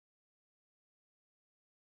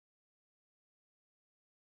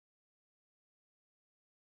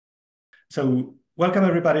So welcome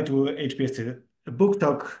everybody to HPS Book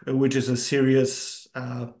Talk, which is a series,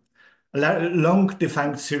 a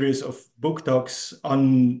long-defined series of book talks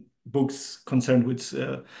on books concerned with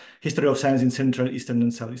history of science in Central, Eastern,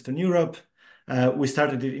 and Southeastern Europe. We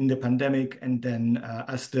started it in the pandemic, and then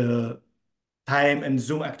as the time and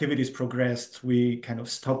Zoom activities progressed, we kind of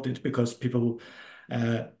stopped it because people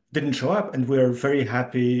didn't show up, and we're very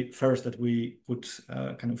happy first that we could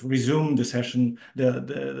kind of resume the session,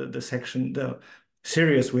 the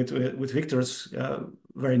series with Victor's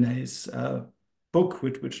very nice book,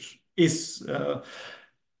 which is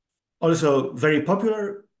also very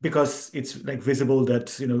popular because it's like visible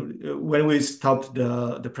that when we stopped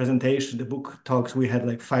the presentation, the book talks, we had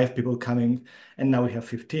like 5 people coming, and now we have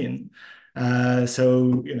 15.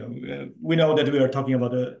 So we know that we are talking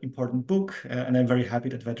about an important book, and I'm very happy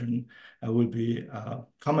that Vedran will be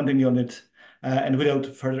commenting on it. And without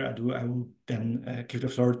further ado, I will then give the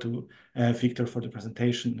floor to Victor for the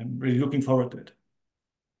presentation. I'm really looking forward to it.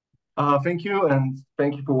 Thank you, and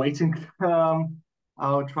thank you for waiting.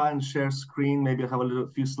 I'll try and share screen. Maybe I'll have a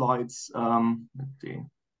few slides. Let's see.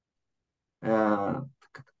 Can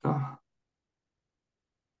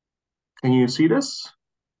you see this?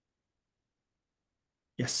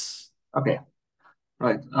 Yes. Okay.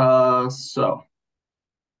 Right. So,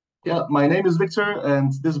 yeah, my name is Victor,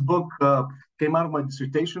 and this book came out of my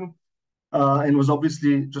dissertation, and was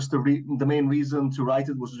obviously just the main reason to write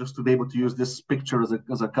it was just to be able to use this picture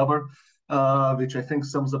as a cover, which I think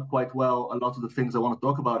sums up quite well a lot of the things I want to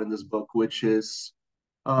talk about in this book, which is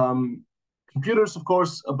computers, of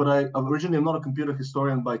course, but I originally am not a computer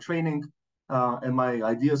historian by training. And my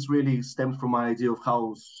ideas really stemmed from my idea of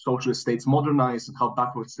how socialist states modernize and how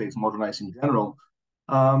backward states modernize in general.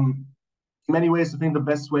 In many ways, I think the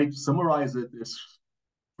best way to summarize it is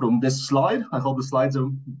from this slide. I hope the slides are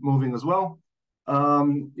moving as well.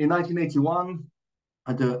 In 1981,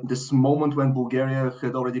 at this moment when Bulgaria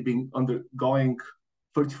had already been undergoing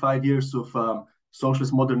 35 years of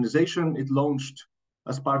socialist modernization, it launched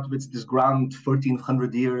as part of this grand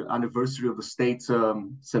 1300-year anniversary of the state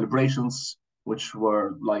celebrations, which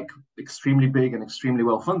were like extremely big and extremely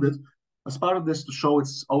well funded. As part of this, to show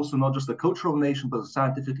it's also not just a cultural nation, but a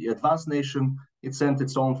scientifically advanced nation, it sent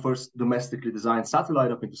its own first domestically designed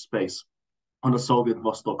satellite up into space on a Soviet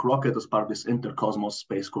Vostok rocket as part of this Intercosmos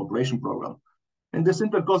space cooperation program. And this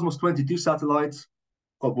Intercosmos 22 satellite,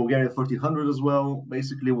 called Bulgaria 1300 as well,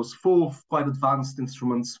 basically was full of quite advanced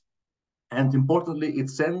instruments. And importantly,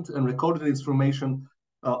 it sent and recorded information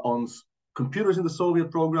on computers in the Soviet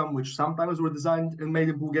program, which sometimes were designed and made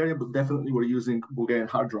in Bulgaria, but definitely were using Bulgarian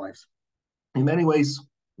hard drives. In many ways,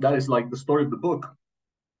 that is like the story of the book.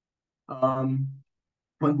 When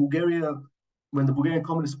the Bulgarian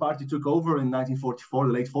Communist Party took over in 1944,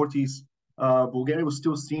 the late 40s, Bulgaria was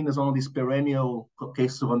still seen as one of these perennial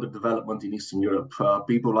cases of underdevelopment in Eastern Europe.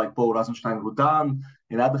 People like Paul Rosenstein-Rudan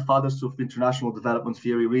and other fathers of international development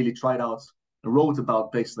theory really tried out and wrote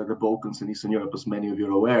about places like the Balkans and Eastern Europe, as many of you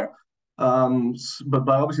are aware. But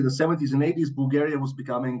by obviously the 70s and 80s, Bulgaria was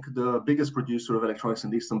becoming the biggest producer of electronics in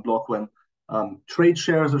the Eastern Bloc when trade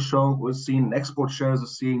shares was seen, export shares are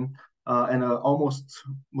seen, and an almost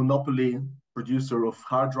monopoly producer of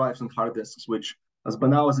hard drives and hard disks, which, as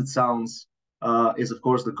banal as it sounds, is of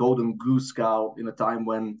course the golden goose cow in a time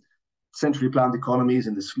when centrally planned economies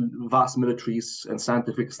and this vast militaries and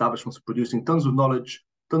scientific establishments are producing tons of knowledge,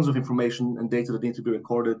 tons of information and data that need to be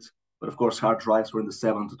recorded. But of course, hard drives were in the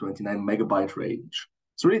 7 to 29 megabyte range.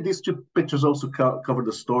 So really, these two pictures also cover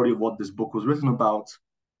the story of what this book was written about.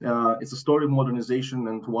 It's a story of modernization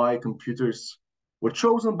and why computers were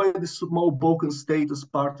chosen by this small Balkan state as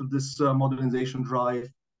part of this modernization drive,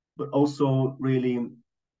 but also really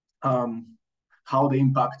how they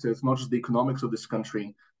impacted not just the economics of this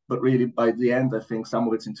country, but really by the end, I think some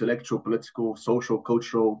of its intellectual, political, social,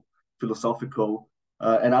 cultural, philosophical,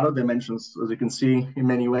 and other dimensions. As you can see, in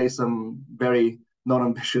many ways, I'm very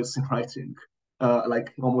non-ambitious in writing,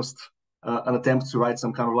 like almost an attempt to write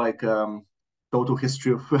some kind of like total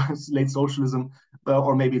history of late socialism,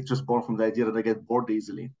 or maybe it's just born from the idea that I get bored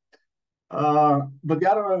easily. But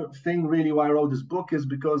the other thing really why I wrote this book is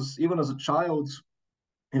because even as a child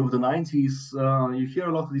in the 90s, you hear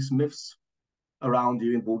a lot of these myths around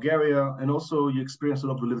you in Bulgaria, and also you experience a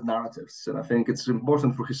lot of lived narratives. And I think it's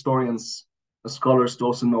important for historians, as scholars, to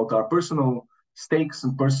also note our personal stakes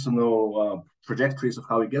and personal trajectories of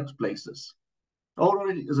how we get to places.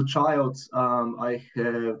 Already as a child, I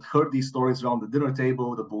had heard these stories around the dinner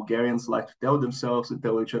table. The Bulgarians like to tell themselves and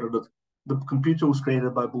tell each other that the computer was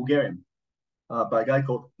created by a guy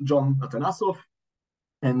called John Atanasov.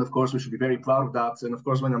 And of course, we should be very proud of that. And of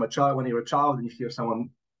course, when you're a child and you hear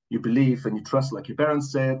someone you believe and you trust, like your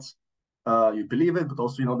parents said. You believe it, but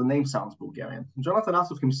also, the name sounds Bulgarian. Jonathan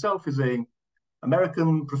Asov himself is an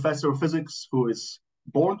American professor of physics who is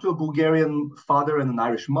born to a Bulgarian father and an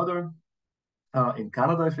Irish mother in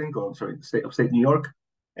Canada, I think, or sorry, upstate New York.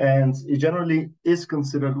 And he generally is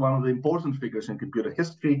considered one of the important figures in computer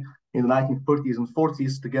history in the 1930s and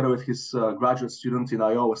 40s, together with his graduate student in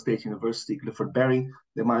Iowa State University, Clifford Berry.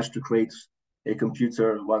 They managed to create a computer,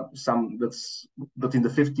 that in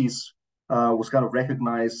the 50s was kind of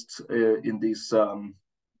recognized in these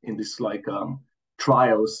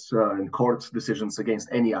trials and court decisions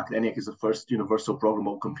against ENIAC. ENIAC is the first universal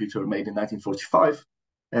programmable computer made in 1945.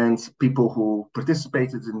 And people who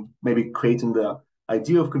participated in maybe creating the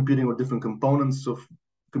idea of computing or different components of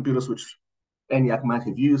computers which ENIAC might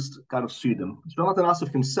have used kind of sued them. Jonathan Asov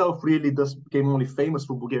himself really became only famous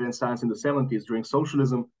for Bulgarian science in the 70s during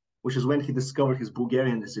socialism, which is when he discovered his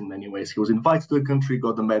Bulgarianness in many ways. He was invited to the country,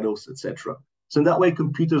 got the medals, etc. So in that way,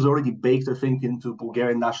 computers already baked, I think, into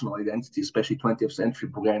Bulgarian national identity, especially 20th century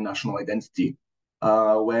Bulgarian national identity,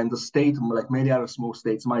 when the state, like many other small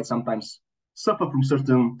states, might sometimes suffer from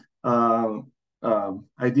certain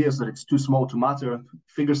ideas that it's too small to matter.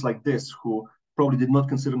 Figures like this, who probably did not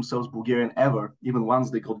consider themselves Bulgarian ever, even once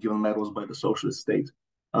they got given medals by the socialist state,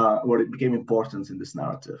 where it became important in this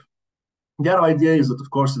narrative. The other idea is that, of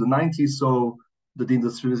course, in the 90s, so the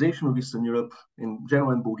deindustrialization of Eastern Europe, in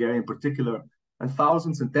general, and Bulgaria in particular, and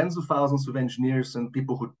thousands and tens of thousands of engineers and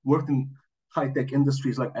people who worked in high-tech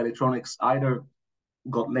industries like electronics either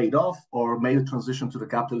got laid off or made a transition to the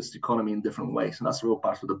capitalist economy in different ways. And that's a real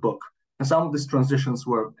part of the book. And some of these transitions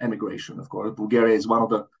were emigration, of course. Bulgaria is one of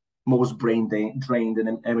the most brain-drained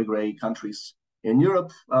and emigre countries in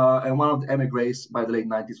Europe. And one of the emigres by the late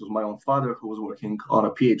 90s was my own father, who was working on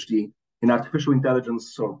a PhD in artificial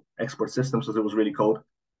intelligence, or expert systems, as it was really called,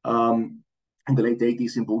 in the late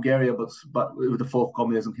 80s in Bulgaria. But with the fall of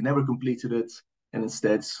communism, he never completed it, and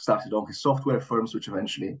instead started on his software firms, which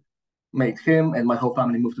eventually made him and my whole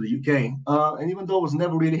family move to the UK. And even though I was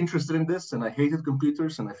never really interested in this, and I hated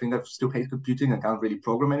computers, and I think I still hate computing, I can't really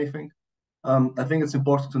program anything, I think it's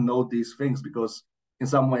important to note these things, because in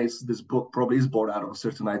some ways, this book probably is born out of a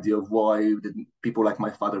certain idea of why did people like my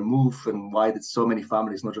father move, and why did so many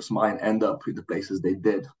families, not just mine, end up in the places they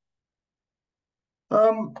did.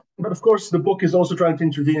 But of course, the book is also trying to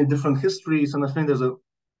intervene in different histories, and I think there's a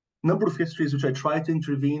number of histories which I try to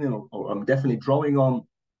intervene in, or I'm definitely drawing on,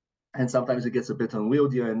 and sometimes it gets a bit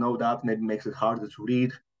unwieldy. I know that maybe makes it harder to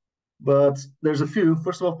read, but there's a few.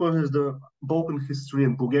 First of all, of course, there's the Balkan history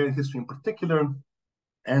and Bulgarian history in particular,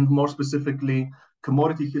 and more specifically,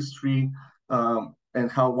 commodity history,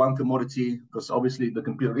 and how one commodity, because obviously the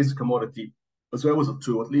computer is a commodity, as well as a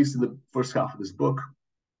tool, at least in the first half of this book.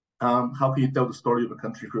 How can you tell the story of a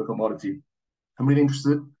country through a commodity? I'm really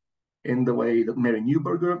interested in the way that Mary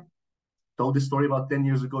Newberger told this story about 10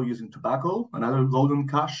 years ago using tobacco, another golden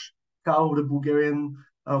cash cow of the Bulgarian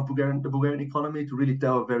economy, to really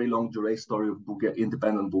tell a very longue durée story of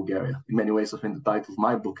independent Bulgaria. In many ways, I think the title of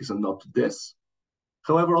my book is a nod to this.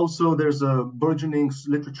 However, also there's a burgeoning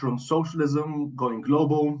literature on socialism going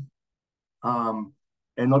global,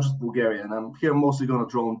 and not just Bulgaria. And I'm here mostly going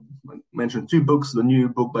to mention two books. The new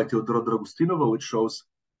book by Teodora Dragostinova, which shows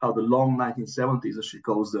how the long 1970s, as she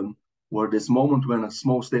calls them, were this moment when a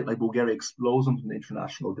small state like Bulgaria explodes onto the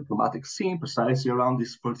international diplomatic scene, precisely around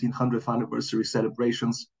these 1300th anniversary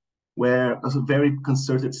celebrations, where a very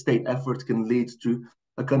concerted state effort can lead to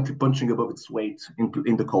a country punching above its weight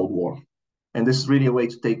in the Cold War. And this is really a way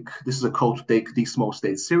to this is a call to take these small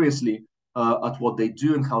states seriously at what they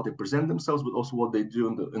do and how they present themselves, but also what they do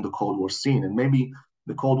in the Cold War scene. And maybe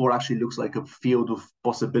the Cold War actually looks like a field of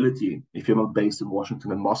possibility if you're not based in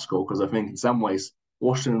Washington and Moscow, because I think in some ways,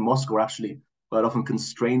 Washington and Moscow are actually quite often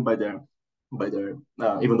constrained by their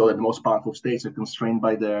even though they're the most powerful states, are constrained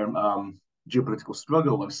by their geopolitical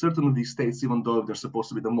struggle. Like certain of these states, even though they're supposed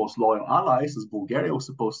to be the most loyal allies, as Bulgaria was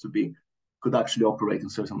supposed to be, could actually operate in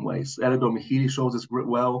certain ways. Eridor Mihili shows this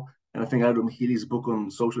well, and I think Eridor Mihili's book on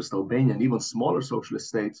socialist Albania and even smaller socialist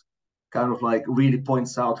states kind of like really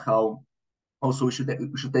points out how also we should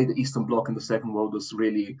take the Eastern Bloc in the Second World as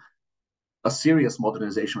really a serious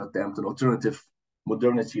modernization attempt, an alternative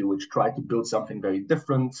modernity which tried to build something very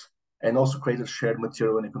different and also created shared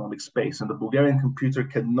material and economic space. And the Bulgarian computer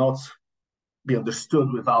cannot be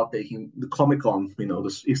understood without taking the Comecon,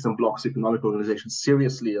 this Eastern Bloc's economic organization,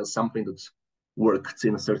 seriously as something that worked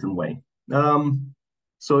in a certain way.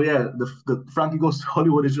 So yeah, the Frankie Goes to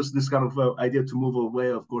Hollywood is just this kind of idea to move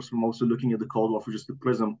away, of course, from also looking at the Cold War through just the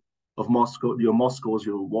prism of Moscow, your Moscows,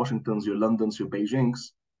 your Washingtons, your Londons, your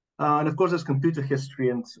Beijings. And of course, there's computer history,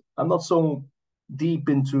 and I'm not so deep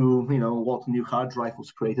into, what new hard drive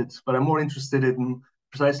was created, but I'm more interested in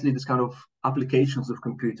precisely this kind of applications of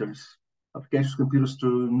computers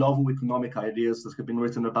to novel economic ideas that have been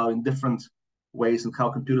written about in different ways, and how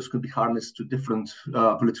computers could be harnessed to different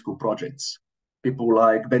political projects. People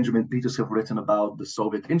like Benjamin Peters have written about the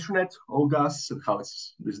Soviet internet, OGAS, and how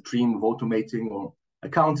it's this dream of automating or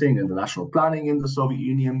accounting and the national planning in the Soviet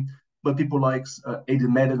Union. But people like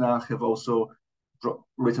Aiden Medina have also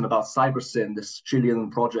written about CyberSyn, this Chilean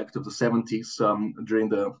project of the 70s during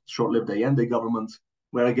the short-lived Allende government,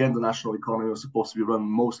 where again the national economy was supposed to be run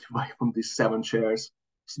mostly from these 7 chairs.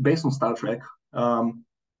 It's based on Star Trek.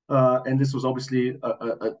 And this was obviously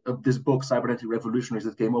this book, Cybernetic Revolutionaries,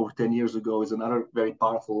 that came over 10 years ago, is another very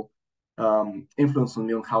powerful influence on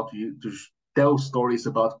me on how to tell stories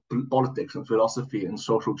about politics and philosophy and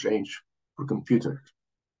social change for computers.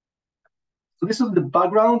 So this is the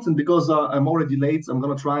background, and because I'm already late, I'm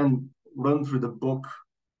going to try and run through the book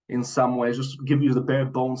in some ways, just to give you the bare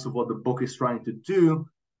bones of what the book is trying to do.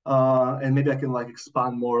 And maybe I can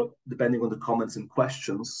expand more depending on the comments and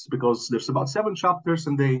questions, because there's about 7 chapters,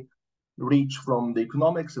 and they reach from the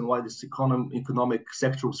economics and why this economic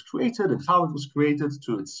sector was created and how it was created,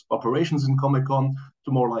 to its operations in Comic-Con,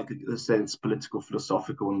 to more let's say, its political,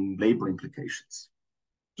 philosophical, and labor implications.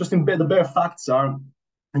 Just the bare facts are,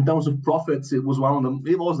 in terms of profits, it was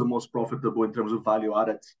the most profitable in terms of value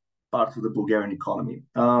added part of the Bulgarian economy.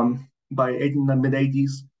 By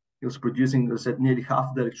mid-80s, it was producing, as I said, nearly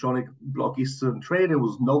half the electronic bloc Eastern trade. It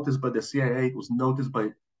was noticed by the CIA. It was noticed by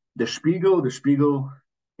the Spiegel. The Spiegel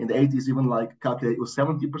in the 80s even calculated it was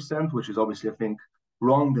 70%, which is obviously, I think,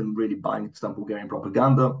 wrong and really buying some Bulgarian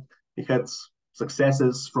propaganda. It had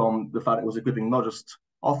successes from the fact it was equipping not just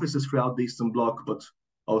offices throughout the Eastern Bloc, but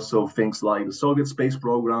also things like the Soviet space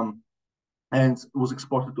program, and it was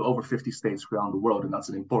exported to over 50 states around the world. And that's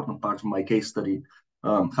an important part of my case study,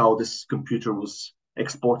 how this computer was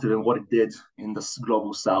exported and what it did in the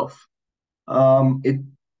global south.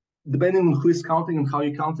 Depending on who is counting and how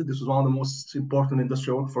you count it, this was one of the most important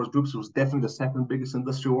industrial workforce groups. It was definitely the second biggest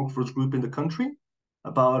industrial workforce group in the country.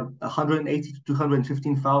 About 180 to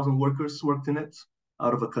 215,000 workers worked in it,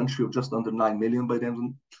 out of a country of just under 9 million by the end of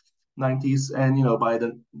the 90s. And by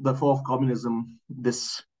the fall of communism,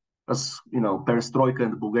 this, as perestroika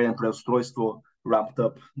and the Bulgarian perestroika ramped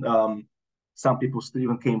up. Some people still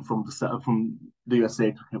even came from the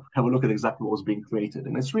USA to have a look at exactly what was being created.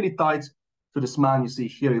 And it's really tied to this man you see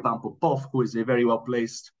here, Ivan Popov, who is a very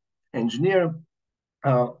well-placed engineer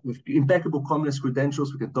with impeccable communist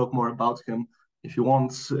credentials. We can talk more about him if you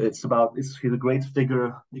want. He's a great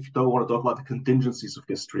figure if you don't want to talk about the contingencies of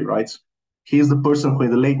history, right? He is the person who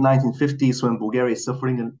in the late 1950s, when Bulgaria is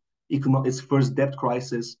suffering its first debt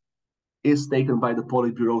crisis, is taken by the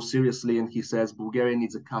Politburo seriously, and he says Bulgaria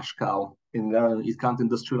needs a cash cow. It can't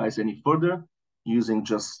industrialize any further using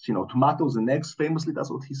just tomatoes and eggs. Famously,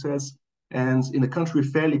 that's what he says. And in a country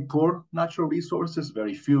with fairly poor natural resources,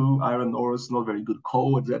 very few iron ores, not very good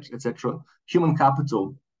coal, etc., human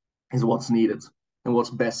capital is what's needed and what's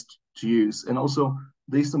best to use. And also,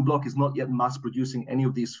 the Eastern Bloc is not yet mass producing any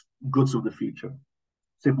of these goods of the future.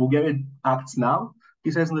 So if Bulgaria acts now,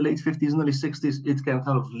 he says in the late 50s and early 60s, it can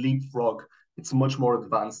kind of leapfrog its much more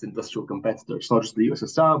advanced industrial competitors, not just the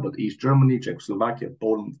USSR, but East Germany, Czechoslovakia,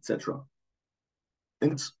 Poland, etc.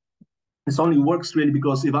 And this only works really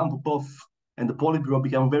because Ivan Popov and the Politburo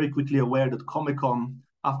became very quickly aware that Comic-Con,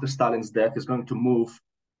 after Stalin's death, is going to move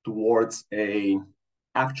towards an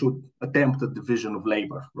actual attempt at division of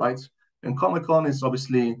labor, right? And Comic-Con is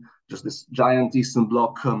obviously just this giant Eastern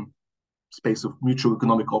Bloc space of mutual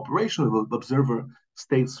economic cooperation of observer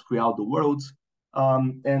states throughout the world.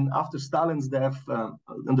 And after Stalin's death,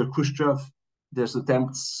 under Khrushchev, there's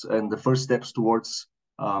attempts and the first steps towards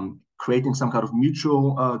creating some kind of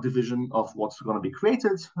mutual division of what's going to be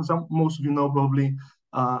created, as most of you know probably.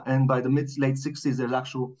 And by the late 60s, there's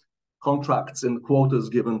actual contracts and quotas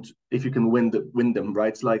given if you can win them,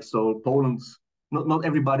 right? So Poland, not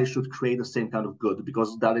everybody should create the same kind of good,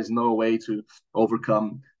 because that is no way to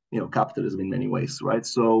overcome capitalism in many ways, right?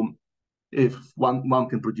 So if one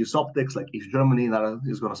can produce optics, like East Germany, another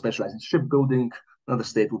is going to specialize in shipbuilding, another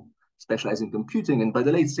state will specialize in computing. And by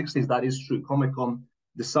the late 60s, that is true. Comic-Con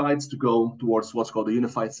decides to go towards what's called the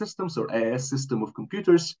Unified Systems, or AIS system of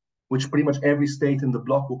computers, which pretty much every state in the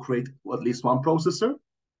bloc will create at least one processor.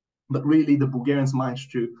 But really, the Bulgarians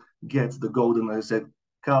managed to get the golden, as I said,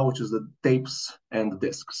 cow, which is the tapes and the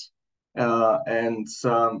discs. How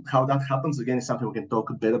that happens, again, is something we can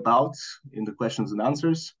talk a bit about in the questions and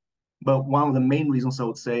answers. But one of the main reasons I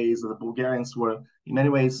would say is that the Bulgarians were, in many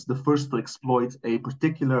ways, the first to exploit a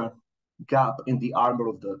particular gap in the armor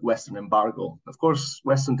of the Western embargo. Of course,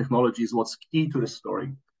 Western technology is what's key to this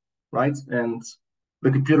story, right? And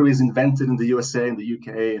the computer is invented in the USA and the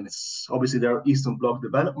UK, and it's obviously there are Eastern Bloc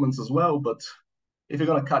developments as well. But if you're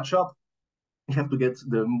going to catch up, you have to get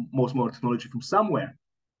the most modern technology from somewhere.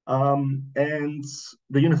 And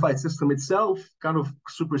the unified system itself kind of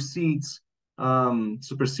supersedes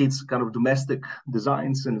kind of domestic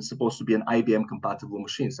designs, and it's supposed to be an IBM compatible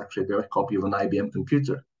machine. It's actually a direct copy of an IBM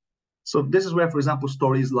computer. So this is where, for example,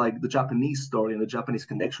 stories like the Japanese story and the Japanese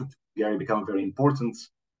connection to Bulgaria become very important.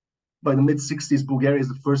 By the mid-60s, Bulgaria is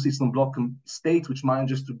the first Eastern Bloc state which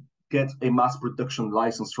manages to get a mass production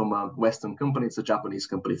license from a Western company. It's a Japanese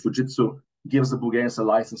company. Fujitsu gives the Bulgarians a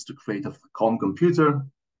license to create a common computer.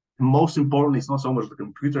 And most importantly, it's not so much the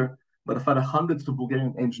computer, but the fact that hundreds of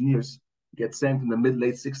Bulgarian engineers get sent in the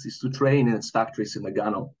mid-late 60s to train in its factories in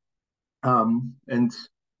Nagano. And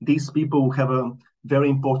these people have a very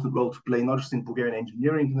important role to play, not just in Bulgarian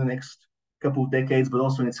engineering in the next couple of decades, but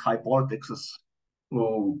also in its high politics.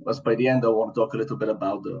 As by the end, I want to talk a little bit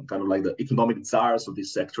about the kind of like the economic czars of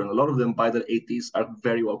this sector. And a lot of them by the 80s are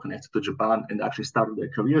very well connected to Japan and actually started their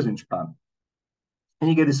careers in Japan. And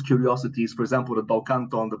you get these curiosities. For example, the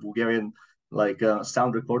Balkanton, the Bulgarian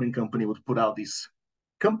sound recording company, would put out these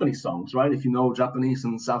company songs, right? If you know, Japanese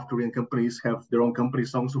and South Korean companies have their own company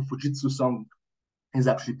songs. So Fujitsu song is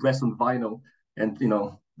actually pressed on vinyl and,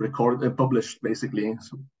 recorded and published basically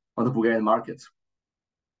on the Bulgarian market.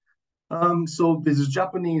 So this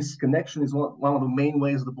Japanese connection is one of the main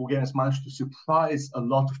ways the Bulgarians managed to surprise a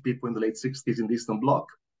lot of people in the late 60s in the Eastern Bloc,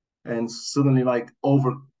 and suddenly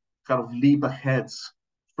leap ahead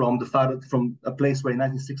from the fact that from a place where in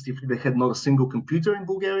 1963 they had not a single computer in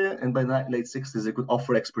Bulgaria, and by the late 60s they could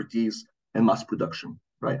offer expertise and mass production,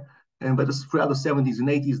 right? And by throughout the 70s and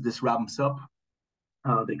 80s, this ramps up.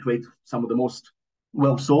 They create some of the most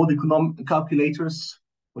well-sold economic calculators,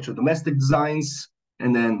 which are domestic designs.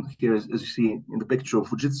 And then here, as you see in the picture of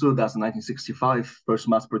Fujitsu, that's the 1965 first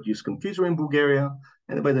mass-produced computer in Bulgaria.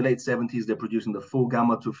 And by the late 70s, they're producing the full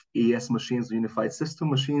gamut of ES machines, the unified system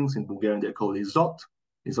machines. In Bulgarian, they're called IZOT.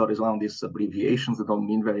 IZOT is one of these abbreviations that don't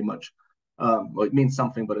mean very much. Well, it means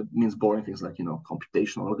something, but it means boring things like,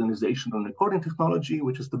 computational organization and recording technology,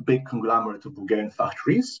 which is the big conglomerate of Bulgarian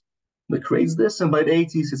factories that creates this. And by the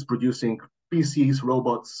 80s, it's producing PCs,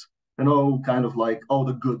 robots, and all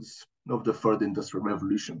the goods of the third industrial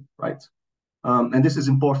revolution, right? And this is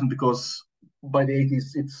important because by the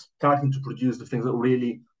 80s, it's starting to produce the things that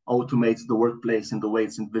really automates the workplace in the way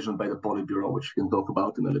it's envisioned by the Politburo, which we can talk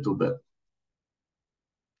about in a little bit.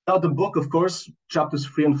 Now, the book, of course, chapters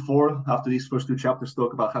 3 and 4, after these first two chapters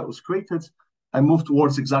talk about how it was created, I move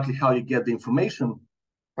towards exactly how you get the information.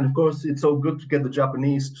 And of course, it's so good to get the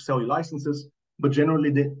Japanese to sell you licenses, but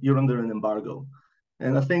generally you're under an embargo.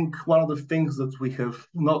 And I think one of the things that we have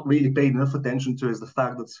not really paid enough attention to is the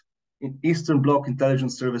fact that in Eastern Bloc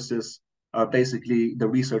intelligence services are basically the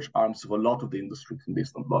research arms of a lot of the industries in the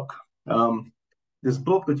Eastern Bloc. This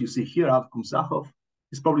book that you see here, Avkum Zachov,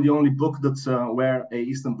 is probably the only book that's where a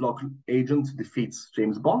Eastern Bloc agent defeats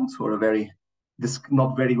James Bond, or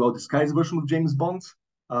not very well disguised version of James Bond.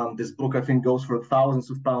 This book, I think, goes for thousands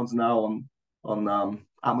of pounds now on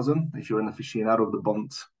Amazon, if you're an aficionado of the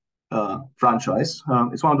Bond franchise.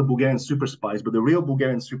 It's one of the Bulgarian super spies, but the real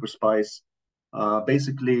Bulgarian super spies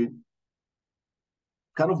basically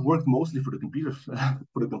kind of worked mostly for the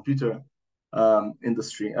computer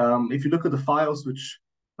industry. If you look at the files, which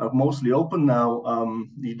are mostly open now,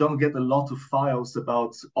 you don't get a lot of files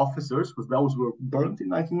about officers, because those were burned in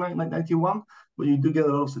 1991, but you do get a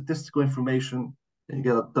lot of statistical information, and you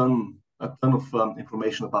get a ton of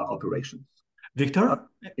information about operations. Victor?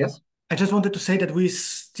 Yes? I just wanted to say that we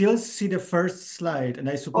still see the first slide, and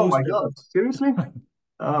I suppose. Oh my God! Seriously?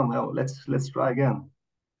 Well, let's try again.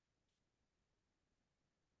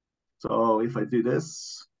 So if I do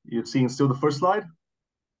this, you've seen still the first slide?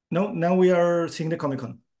 No, now we are seeing the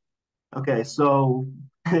Comic-Con. Okay, so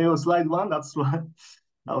it was slide 1. That's what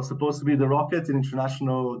I was supposed to be the rocket in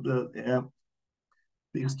international.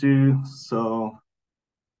 These two. So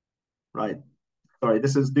right. Sorry.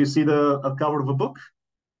 This is. Do you see a cover of a book?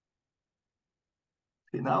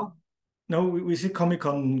 See now? No, we see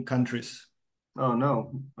Comic-Con countries. Oh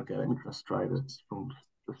no. Okay, let me just try this from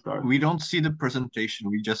the start. We don't see the presentation.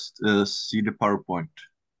 We just see the PowerPoint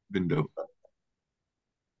window.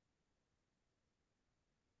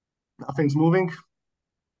 Nothing's moving.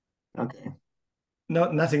 Okay.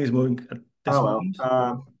 No, nothing is moving at this moment.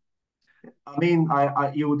 I mean,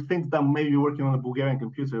 you would think that maybe you're working on a Bulgarian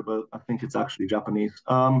computer, but I think it's actually Japanese.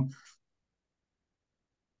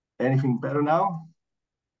 Anything better now?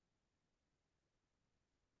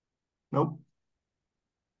 No?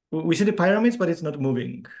 We see the pyramids, but it's not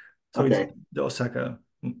moving. So Okay. it's the Osaka.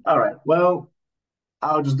 All right. Well,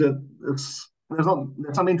 I'll just there's some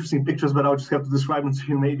interesting pictures, but I'll just have to describe them to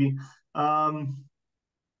you maybe.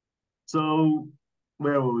 So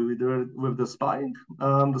where were we with the spying?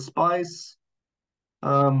 The spies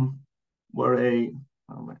were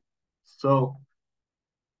so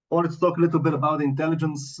I wanted to talk a little bit about the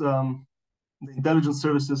intelligence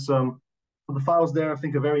services. The files there, I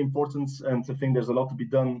think, are very important, and I think there's a lot to be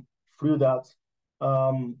done through that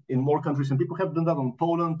in more countries. And people have done that on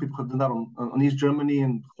Poland, people have done that on East Germany,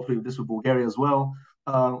 and hopefully this with Bulgaria as well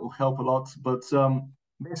will help a lot. But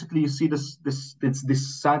basically, you see this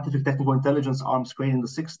scientific technical intelligence arms created in the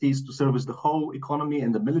 60s to service the whole economy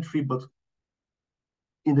and the military. But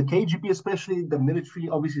in the KGB, especially, the military,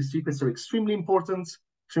 obviously, secrets are extremely important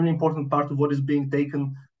part of what is being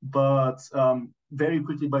taken. But very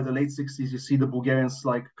quickly, by the late 60s, you see the Bulgarians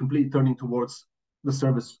like completely turning towards the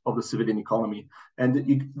service of the civilian economy. And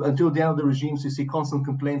until the end of the regimes, you see constant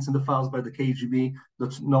complaints in the files by the KGB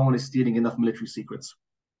that no one is stealing enough military secrets.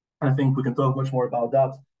 And I think we can talk much more about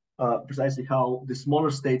that, precisely how the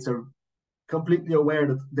smaller states are completely aware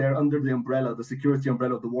that they're under the umbrella, the security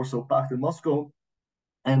umbrella of the Warsaw Pact in Moscow.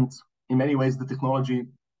 And in many ways, the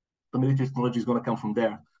military technology is going to come from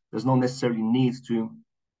there. There's no necessarily need to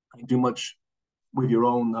do much with your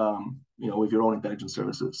own, with your own intelligence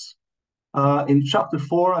services. In chapter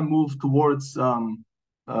 4, I move towards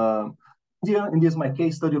India. India is my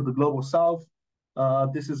case study of the global south.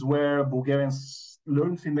 This is where Bulgarians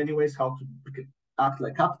learned in many ways how to act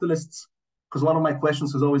like capitalists. Because one of my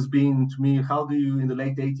questions has always been to me, how do you, in the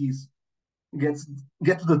late 80s, get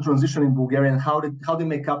to the transition in Bulgaria, and how they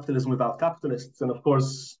make capitalism without capitalists? And of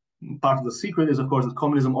course, part of the secret is, of course, that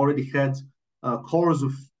communism already had cores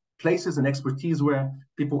of places and expertise where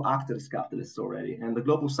people acted as capitalists already. And the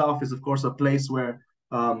global south is, of course, a place where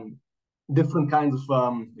different kinds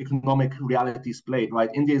of economic realities played,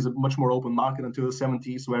 right? India is a much more open market until the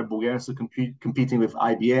 70s, where Bulgarians are competing with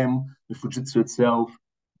IBM, with Fujitsu itself,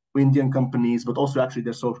 Indian companies, but also actually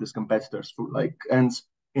their socialist competitors. And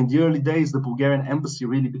in the early days, the Bulgarian embassy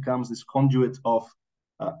really becomes this conduit of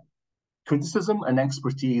criticism and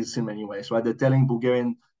expertise in many ways, right? They're telling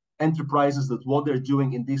Bulgarian enterprises that what they're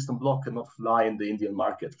doing in the Eastern Bloc cannot fly in the Indian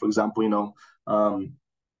market. For example,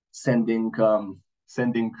 sending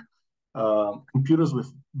computers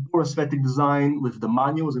with poor aesthetic design, with the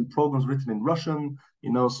manuals and programs written in Russian.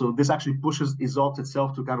 So this actually pushes ISOT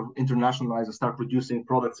itself to kind of internationalize and start producing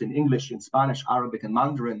products in English, in Spanish, Arabic, and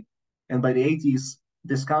Mandarin. And by the 80s,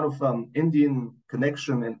 this kind of Indian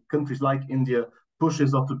connection and countries like India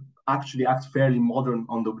pushes up to actually act fairly modern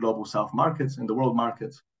on the global South markets and the world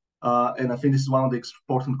market. And I think this is one of the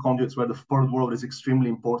important conduits where the third world is extremely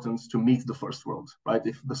important to meet the first world, right?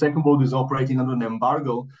 If the second world is operating under an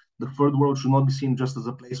embargo, the third world should not be seen just as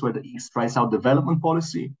a place where the East tries out development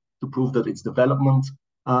policy to prove that its development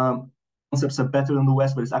concepts are better than the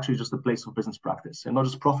West, but it's actually just a place for business practice, and not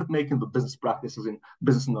just profit making, but business practices in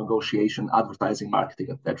business negotiation, advertising,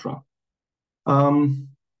 marketing, etc.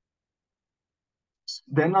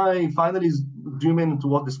 Then I finally zoom into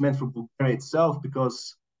what this meant for Bulgaria itself,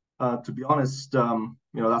 because to be honest,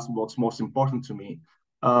 that's what's most important to me.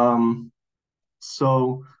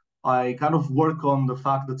 So I kind of work on the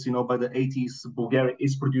fact that, by the 80s, Bulgaria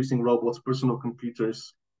is producing robots, personal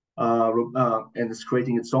computers, and is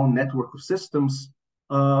creating its own network of systems,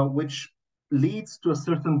 which leads to a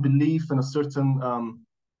certain belief and a certain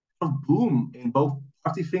boom in both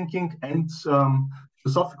party thinking and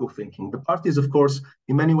philosophical thinking. The party is, of course,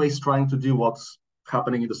 in many ways trying to do what's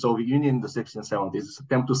happening in the Soviet Union in the 60s and 70s, this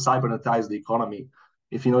attempt to cybernetize the economy.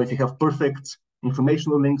 If you have perfect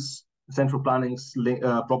informational links, central planning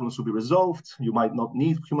problems will be resolved. You might not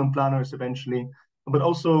need human planners eventually, but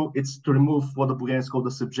also it's to remove what the Bulgarians call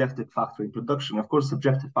the subjective factor in production. Of course,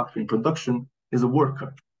 subjective factor in production is a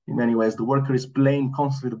worker. In many ways, the worker is blamed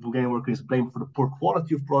constantly. The Bulgarian worker is blamed for the poor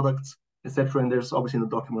quality of products, etc. And there's obviously in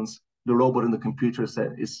the documents, the robot in the computer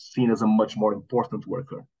is seen as a much more important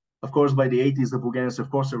worker. Of course, by the 80s, the Bulgarians,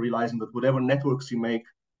 of course, are realizing that whatever networks you make,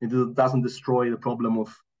 it doesn't destroy the problem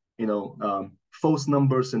of, false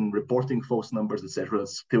numbers and reporting false numbers, etc.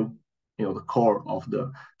 It's still, the core of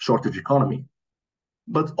the shortage economy.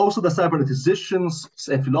 But also the cyberneticians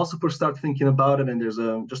and philosophers start thinking about it, and there's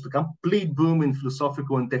just a complete boom in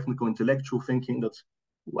philosophical and technical intellectual thinking that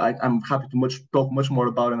I'm happy to talk much more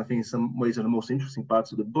about, and I think in some ways are the most interesting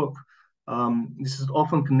parts of the book. This is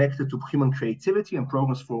often connected to human creativity and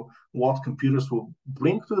programs for what computers will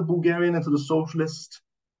bring to the Bulgarian and to the socialist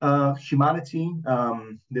humanity.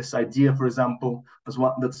 This idea, for example, as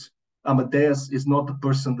one that's Amadeus is not the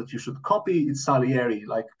person that you should copy, it's Salieri.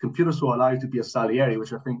 Like, computers will allow you to be a Salieri,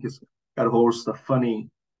 which I think is kind of also a funny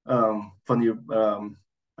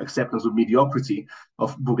acceptance of mediocrity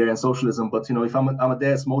of Bulgarian socialism. But, you know, if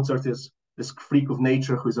Amadeus Mozart is this freak of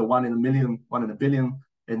nature who is a 1 in a million, 1 in a billion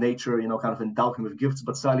in nature, you know, kind of endowed him with gifts,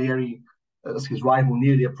 but Salieri, as his rival,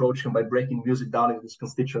 nearly approached him by breaking music down into its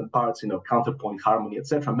constituent parts, you know, counterpoint, harmony,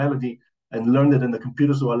 etc., melody, and learned that in the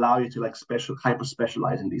computers will allow you to like hyper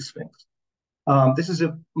specialize in these things. This is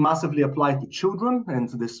massively applied to children and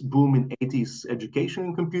this boom in 80s education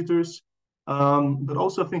in computers, but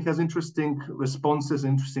also I think has interesting responses,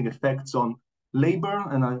 interesting effects on labor.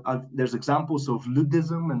 And there's examples of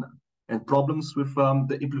ludism and problems with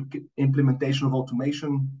the implementation of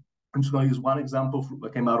automation. I'm just going to use one example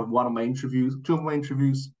that came out of one of my interviews, two of my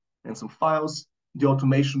interviews, and some files.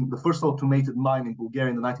 The first automated mine in Bulgaria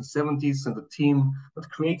in the 1970s, and the team that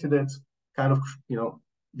created it kind of, you know,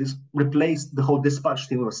 this replaced the whole dispatch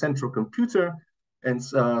team with a central computer and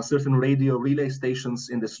certain radio relay stations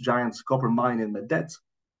in this giant copper mine in Medet.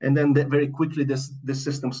 And then very quickly, this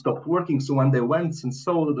system stopped working. So when they went and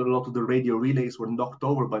saw that a lot of the radio relays were knocked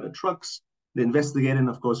over by the trucks, they investigated and,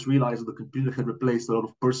 of course, realized that the computer had replaced a lot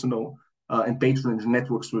of personal and patronage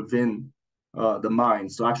networks within the mine.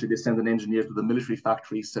 So actually, they sent an engineer to the military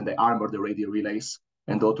factories and they armored the radio relays,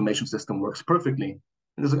 and the automation system works perfectly.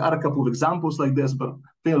 And there's a couple of examples like this, but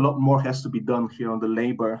I think a lot more has to be done here on the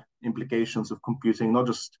labor implications of computing, not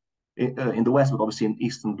just in the West, but obviously in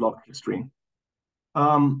Eastern Bloc history.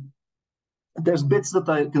 There's bits that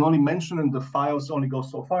I can only mention, and the files only go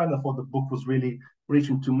so far, and I thought the book was really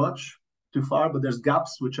reaching too far, but there's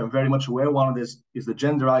gaps which I'm very much aware. One of this is the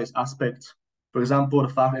genderized aspect. For example,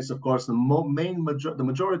 the fact is, of course, the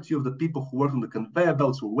majority of the people who work on the conveyor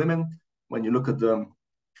belts were women. When you look at the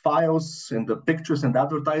files and the pictures and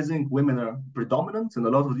advertising, women are predominant, and a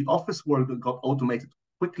lot of the office work that got automated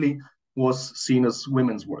quickly was seen as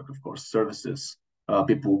women's work, of course, services,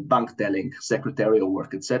 people, bank telling, secretarial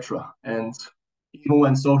work, etc. And even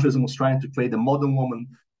when socialism was trying to create a modern woman,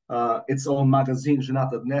 its own magazine,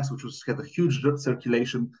 Ženata Dnes, which had a huge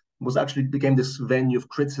circulation, became this venue of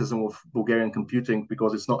criticism of Bulgarian computing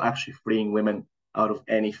because it's not actually freeing women out of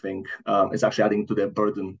anything. It's actually adding to their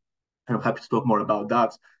burden. And I'm happy to talk more about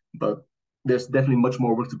that. But there's definitely much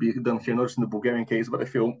more work to be done here, not just in the Bulgarian case, but I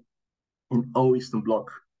feel in all Eastern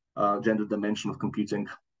Bloc gender dimension of computing.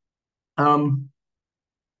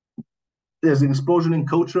 There's an explosion in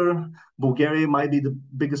culture. Bulgaria might be the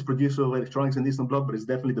biggest producer of electronics in Eastern Bloc, but it's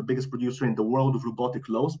definitely the biggest producer in the world of robotic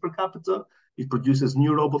laws per capita. It produces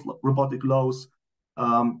new robotic laws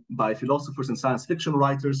by philosophers and science fiction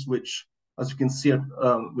writers, which, as you can see,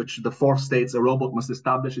 which the fourth states a robot must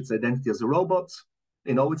establish its identity as a robot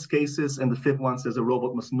in all its cases, and the fifth one says a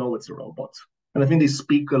robot must know it's a robot. And I think they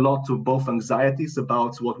speak a lot to both anxieties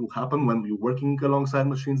about what will happen when we're working alongside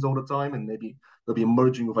machines all the time, and maybe there'll be a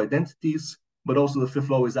merging of identities. But also the fifth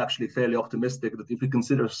law is actually fairly optimistic that if we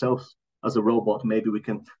consider ourselves as a robot, maybe we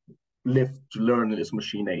can live to learn in this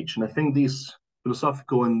machine age. And I think these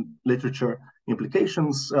philosophical and literature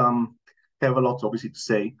implications have a lot, obviously, to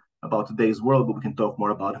say about today's world, but we can talk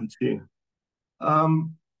more about them too.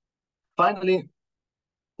 Finally,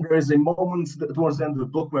 there is a moment towards the end of the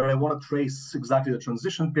book where I want to trace exactly the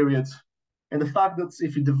transition period. And the fact that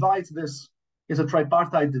if you divide this, it's a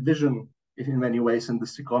tripartite division in many ways in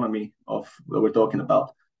this economy of what we're talking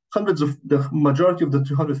about. The majority of the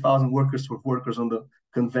 200,000 workers were workers on the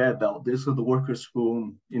conveyor belt. These are the workers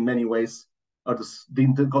who, in many ways, got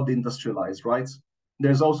deindustrialized, right?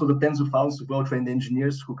 There's also the tens of thousands of well-trained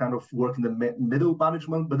engineers who kind of work in the middle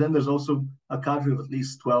management, but then there's also a cadre of at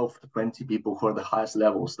least 12 to 20 people who are the highest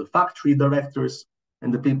levels, the factory directors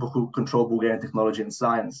and the people who control Bulgarian technology and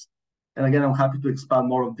science. And again, I'm happy to expand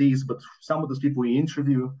more of these, but some of those people we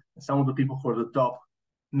interview, some of the people who are at the top,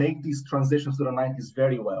 make these transitions to the 90s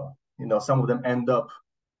very well. You know, some of them end up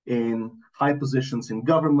in high positions in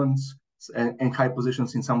governments and high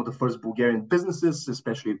positions in some of the first Bulgarian businesses,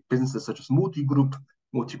 especially businesses such as Multigroup.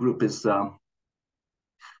 Multigroup is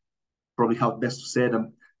probably how best to say it,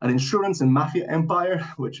 an insurance and mafia empire,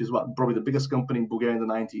 which is probably the biggest company in Bulgaria in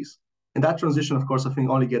the 90s. And that transition, of course, I think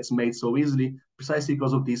only gets made so easily precisely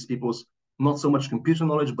because of these people's not so much computer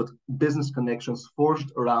knowledge, but business connections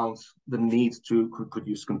forged around the need to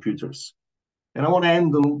produce computers. And I want to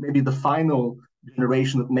end on maybe the final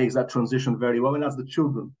generation that makes that transition very well, and that's the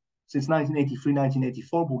children. Since 1983,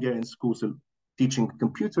 1984, Bulgarian schools are teaching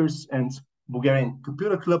computers, and Bulgarian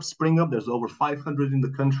computer clubs spring up. There's over 500 in the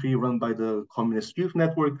country, run by the Communist Youth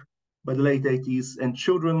Network by the late 80s. And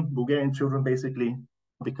children, Bulgarian children, basically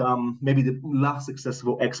become maybe the last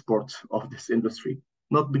successful export of this industry.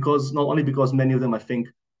 not only because many of them, I think,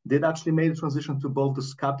 did actually make the transition to both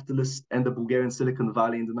the capitalist and the Bulgarian Silicon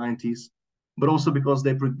Valley in the 90s, but also because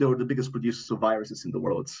they were the biggest producers of viruses in the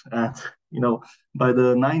world. And, by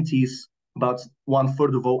the 90s, about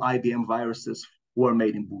 1/3 of all IBM viruses were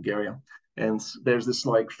made in Bulgaria. And there's this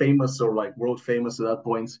famous or world famous at that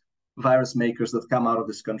point virus makers that come out of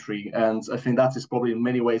this country. And I think that is probably in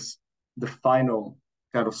many ways the final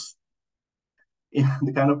kind of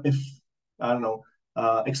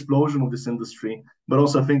explosion of this industry. But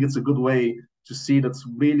also I think it's a good way to see that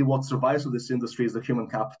really what survives of this industry is the human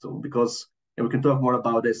capital, because, and we can talk more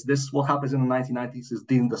about this, what happens in the 1990s is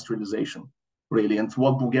deindustrialization, really. And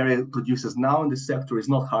what Bulgaria produces now in this sector is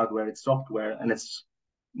not hardware, it's software, and it's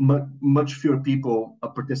much fewer people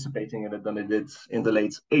are participating in it than it did in the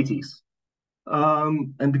late 80s.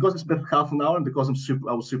 And because it's been half an hour, and because I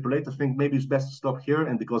was super late, I think maybe it's best to stop here.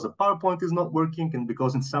 And because the PowerPoint is not working, and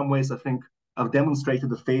because in some ways I think I've demonstrated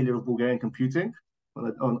the failure of Bulgarian computing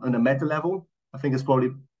on a meta level, I think it's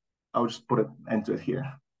probably, I'll just put an end to it here.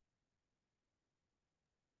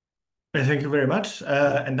 Thank you very much.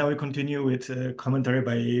 And now we continue with a commentary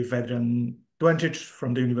by Vedran Duančić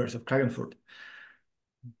from the University of Klagenfurt.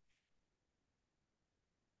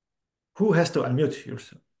 Who has to unmute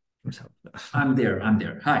yourself? I'm there.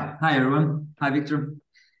 Hi, everyone. Hi, Victor.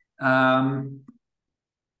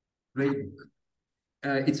 Great.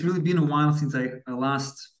 It's really been a while since I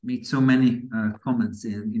last made so many comments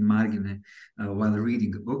in Margine while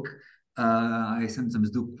reading a book. I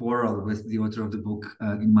sometimes do quarrel with the author of the book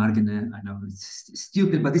in Margine. I know it's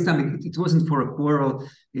stupid, but this time it wasn't for a quarrel.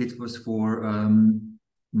 It was for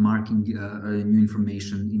marking new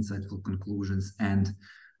information, insightful conclusions, and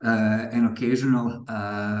an occasional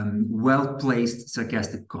well-placed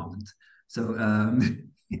sarcastic comment. So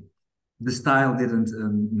the style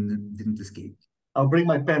didn't escape. I'll bring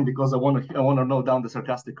my pen because I want to note down the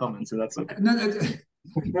sarcastic comments, so that's okay. No,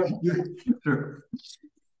 sure.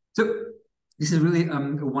 So this is really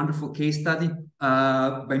a wonderful case study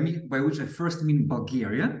by which I first mean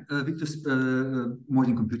Bulgaria. Victor's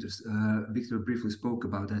modern computers. Victor briefly spoke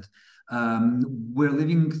about that. We're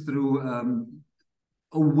living through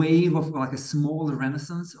a wave of a small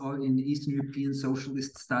renaissance in Eastern European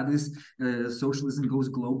socialist studies. Socialism goes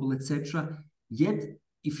global, etc. Yet,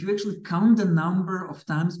 if you actually count the number of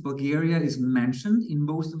times Bulgaria is mentioned in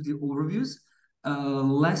most of the overviews,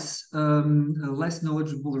 less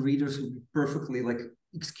knowledgeable readers will be perfectly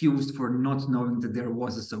excused for not knowing that there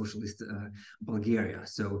was a socialist Bulgaria.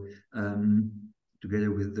 So,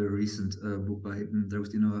 together with the recent book by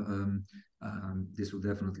Draustino, this will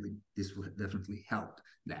definitely help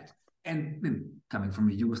that. And coming from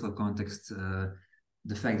a Yugoslav context,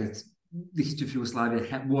 the fact that the history of Yugoslavia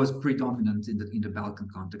was predominant in the Balkan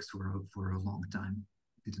context for a long time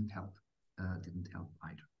didn't help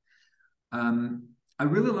either. I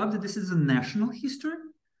really love that this is a national history,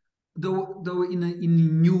 though in a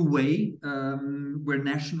new way, where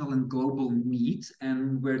national and global meet,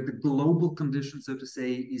 and where the global condition, so to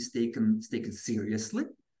say, is taken seriously.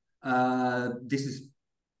 This is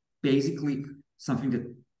basically something that,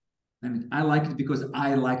 I like it because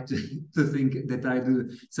I like to think that I do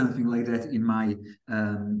something like that in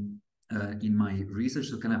my research.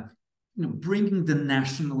 So kind of, bringing the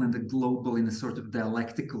national and the global in a sort of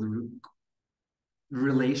dialectical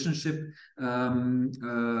relationship,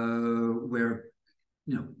 where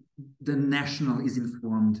the national is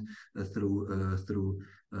informed through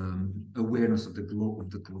awareness of the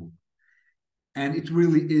globe. And it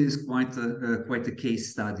really is quite a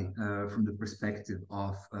case study from the perspective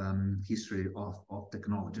of history of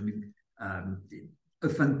technology. A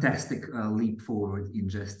fantastic leap forward in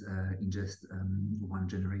just one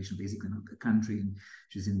generation. Basically, a country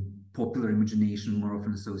which is in popular imagination more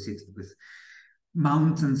often associated with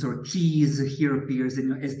mountains or cheese here appears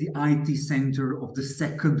as the IT center of the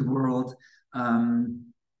second world,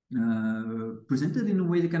 presented in a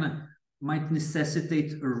way that kind of might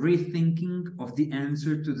necessitate a rethinking of the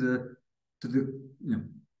answer to the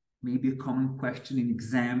maybe a common question in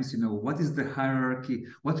exams. What is the hierarchy?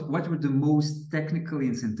 What were the most technically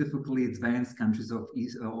and scientifically advanced countries of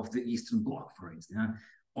the Eastern Bloc, for instance?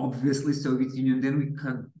 Obviously, Soviet Union. Then we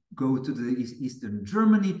can go to the Eastern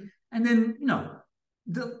Germany, and then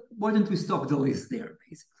why don't we stop the list there,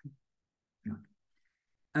 basically?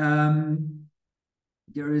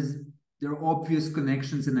 There are obvious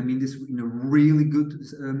connections, and I mean this in a really good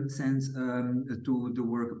sense, to the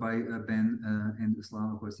work by Ben and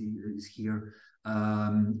Slava, of course, he is here.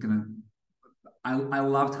 I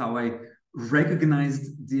loved how I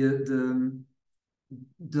recognized the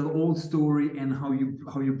the old story and how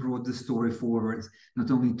you brought the story forward, not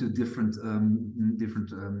only to different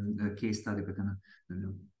case study, but kind of, you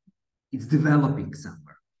know, it's developing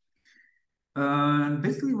somewhere.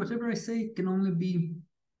 Basically, whatever I say can only be,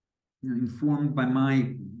 you know, informed by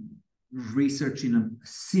my research in a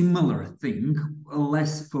similar thing,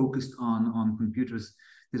 less focused on computers.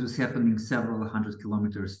 This was happening several hundred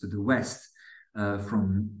kilometers to the west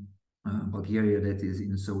from Bulgaria, that is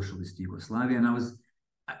in socialist Yugoslavia. And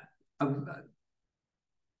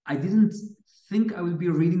I didn't think I would be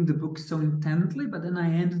reading the book so intently, but then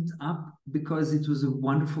I ended up, because it was a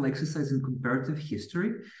wonderful exercise in comparative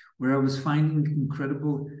history, where I was finding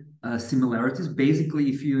incredible similarities. Basically,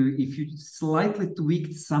 if you slightly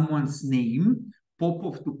tweaked someone's name,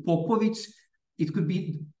 Popov to Popovic, it could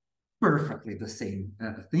be perfectly the same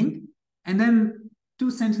thing. And then 2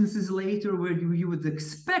 sentences later, where you would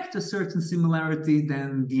expect a certain similarity,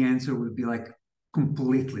 then the answer would be like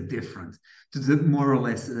completely different to the more or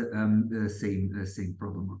less same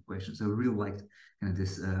problem or question. So I really liked kind of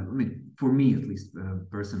this, I mean, for me at least,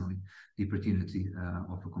 personally, the opportunity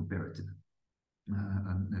of a comparative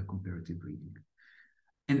reading.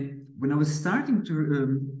 And when I was starting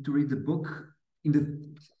to read the book,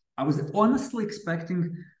 I was honestly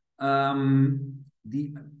expecting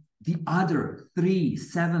the other 3,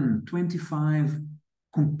 7, 25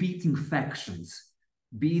 competing factions,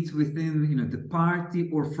 be it within, you know, the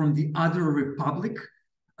party or from the other republic,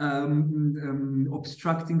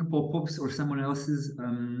 obstructing Popov's or someone else's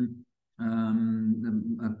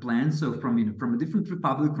plan. So from, you know, from a different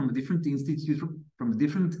republic, from a different institute, from a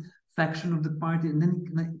different faction of the party, and then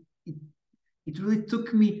it really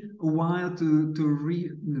took me a while to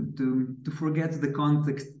forget the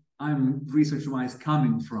context I'm research-wise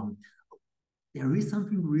coming from. There is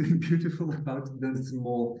something really beautiful about the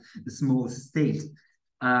small state.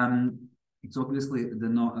 It's obviously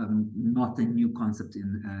not a new concept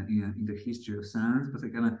in the history of science, but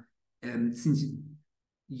since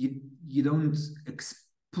you don't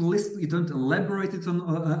explicitly, you don't elaborate it on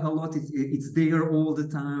a lot, it's there all the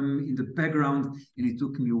time in the background, and it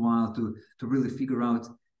took me a while to really figure out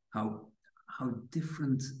how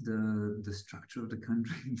different the structure of the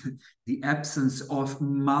country, the absence of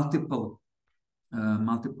multiple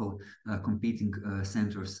competing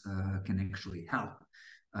centers can actually help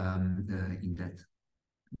in that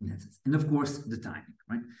sense. And of course, the timing,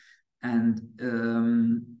 right? And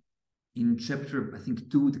in chapter, I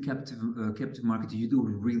think 2, the captive market, you do a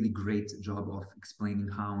really great job of explaining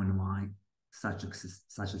how and why such a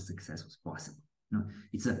success was possible. You know,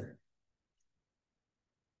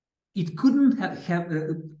 it couldn't have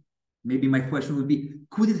maybe my question would be,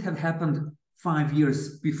 could it have happened 5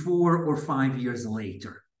 years before or 5 years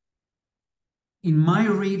later? In my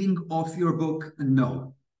reading of your book,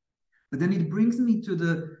 no. But then it brings me to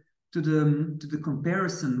the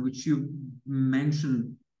comparison, which you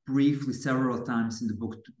mentioned briefly several times in the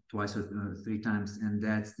book, 2 or 3 times, and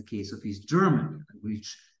that's the case of East Germany,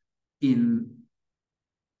 which in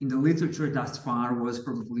the literature thus far was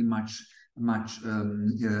probably much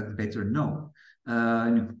better known.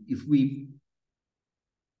 If we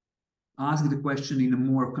ask the question in a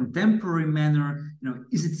more contemporary manner, you know,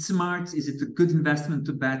 is it smart? Is it a good investment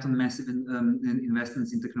to bet on massive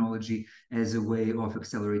investments in technology as a way of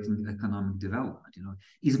accelerating economic development? You know,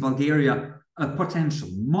 is Bulgaria a potential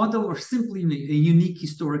model or simply a unique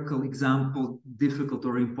historical example, difficult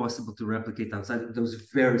or impossible to replicate outside of those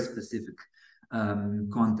very specific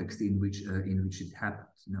contexts in which it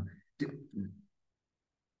happens? You know,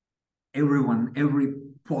 every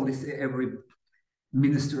policy, every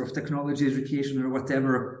minister of technology, education, or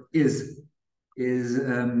whatever is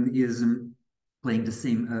playing the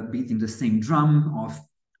same, beating the same drum of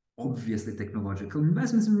obviously technological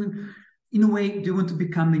investments. And in a way, do you want to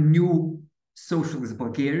become a new socialist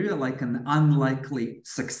Bulgaria, like an unlikely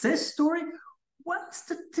success story? Well,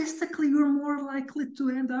 statistically, you're more likely to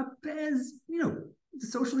end up as, you know, the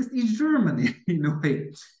socialist East Germany in a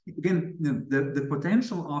way. Again, you know, the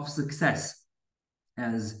potential of success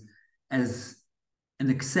as an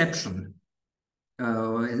exception,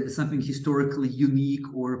 something historically unique,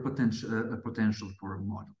 or a potential for a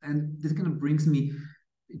model. And this kind of brings me,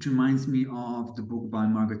 it reminds me of the book by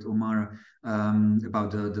Margaret O'Mara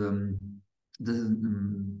about the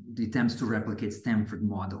attempts to replicate Stanford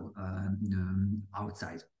model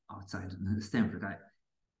outside Stanford.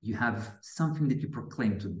 You have something that you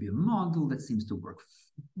proclaim to be a model that seems to work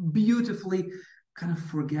beautifully, kind of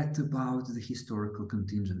forget about the historical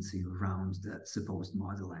contingency around that supposed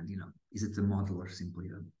model, and, you know, is it a model or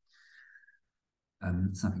simply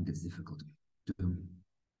something that's difficult to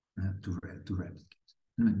replicate?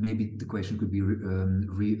 maybe the question could be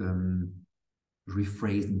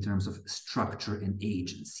rephrased in terms of structure and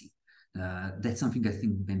agency. That's something I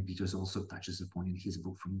think Ben Peters also touches upon in his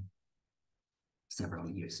book from several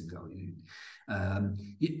years ago.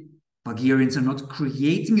 Bulgarians are not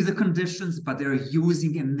creating the conditions, but they're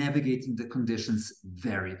using and navigating the conditions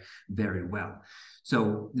very, very well.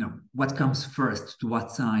 So, what comes first? To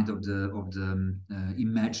what side of the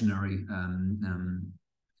imaginary kind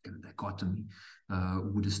of dichotomy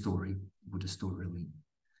would the story lean?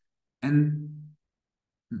 And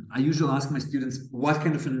I usually ask my students, what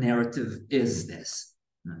kind of a narrative is this?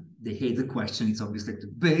 They hate the question; it's obviously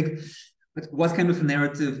too big. But what kind of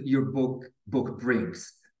narrative your book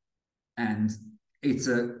brings? And it's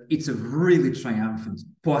a really triumphant,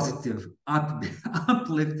 positive,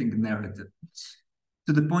 uplifting narrative.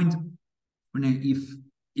 To the point, and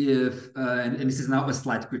this is now a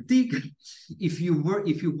slight critique, if you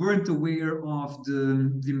weren't aware of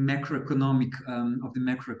the macroeconomic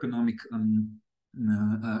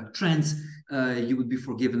trends, you would be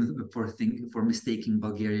forgiven for mistaking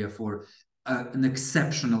Bulgaria for an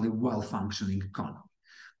exceptionally well-functioning economy.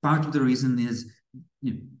 Part of the reason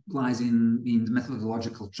lies in the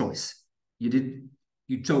methodological choice.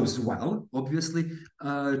 You chose well, obviously,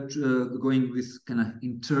 going with kind of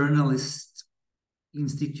internalist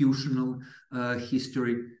institutional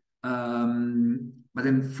history, but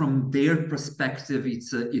then from their perspective,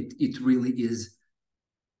 it really is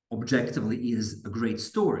objectively is a great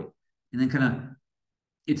story, and then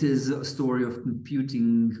it is a story of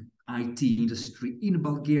computing IT industry in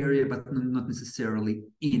Bulgaria, but not necessarily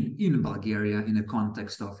in Bulgaria in a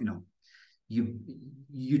context of,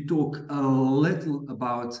 you talk a little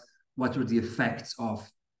about what are the effects of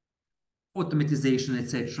automatization,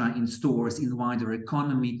 etc., in stores, in wider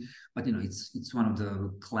economy, but it's one of the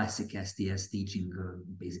classic STS teaching,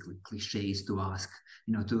 basically cliches to ask,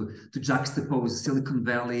 to juxtapose Silicon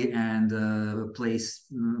Valley and a place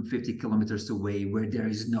 50 kilometers away where there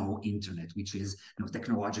is no internet, which is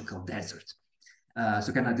technological desert.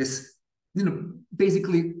 So kind of this,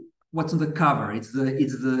 basically what's on the cover. It's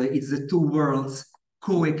the two worlds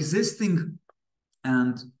coexisting,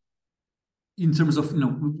 and in terms of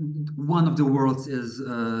one of the worlds is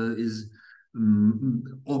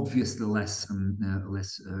obviously less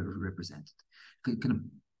represented. Kind of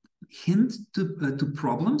hint to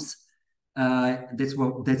problems. That's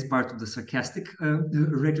part of the sarcastic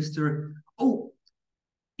register. Oh,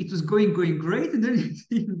 it was going great, and then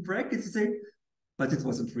in brackets you say, but it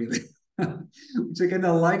wasn't really, which I kind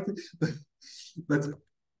of liked. But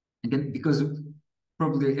again, because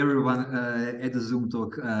probably everyone at the Zoom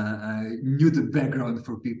talk knew the background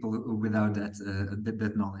for people without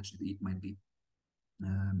that knowledge. It might be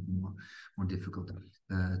more difficult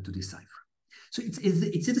to decipher. So it's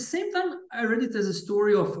at the same time, I read it as a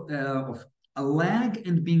story of a lag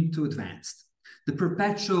and being too advanced. The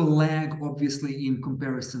perpetual lag, obviously, in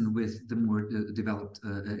comparison with the more developed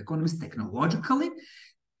economies technologically,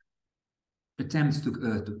 attempts to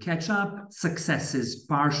catch up, successes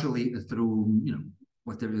partially through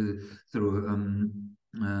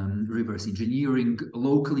reverse engineering,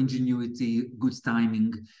 local ingenuity, good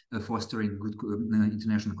timing, fostering good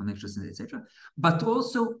international connections, etc. But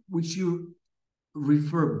also, which you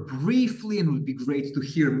refer briefly, and would be great to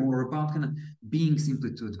hear more about, kind of being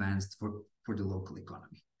simply too advanced for the local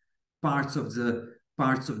economy. Parts of the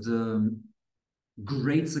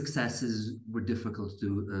great successes were difficult to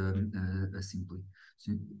simply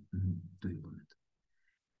to implement.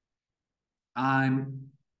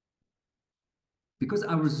 Because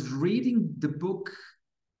I was reading the book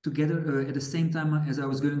together at the same time as I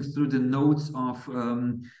was going through the notes of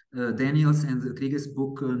Daniel's and Krieger's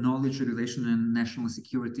book, Knowledge, Regulation, and National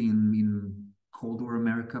Security in Cold War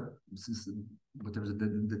America, since whatever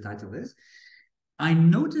the title is, I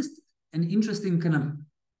noticed an interesting kind of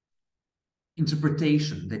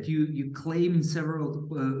interpretation that you claim in several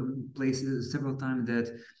places, several times,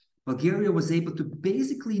 that Bulgaria was able to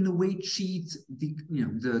basically, in a way, cheat the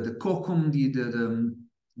COCOM,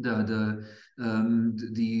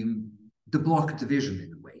 the bloc division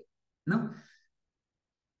in a way. No,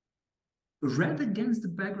 read against the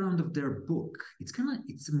background of their book, it's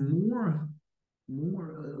more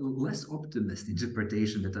less optimist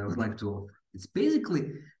interpretation that I would like to offer. It's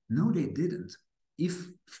basically, no, they didn't.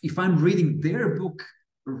 If I'm reading their book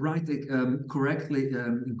right correctly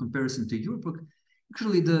in comparison to your book,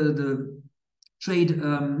 actually the trade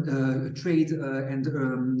and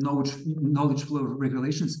knowledge flow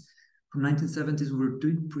regulations from 1970s were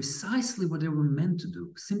doing precisely what they were meant to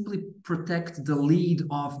do: simply protect the lead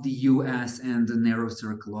of the US and the narrow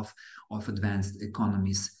circle of advanced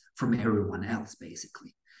economies from everyone else,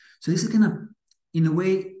 basically. So this is kind of, in a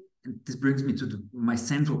way, this brings me to my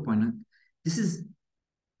central point. This is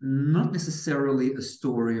not necessarily a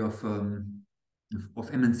story of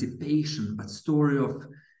emancipation, but story of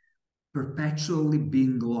perpetually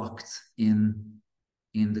being locked in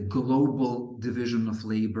the global division of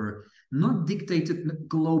labor, not dictated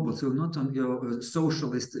global, so not on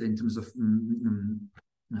socialist in terms of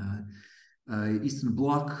Eastern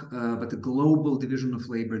Bloc, but the global division of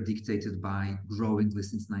labor dictated by growingly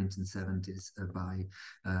since 1970s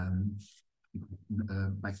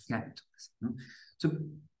by capitalism. So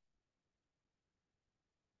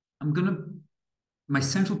my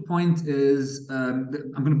central point is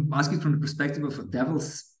I'm going to ask it from the perspective of a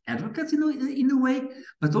devil's advocate, in a way,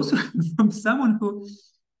 but also from someone who,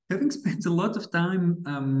 having spent a lot of time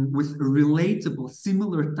with relatable,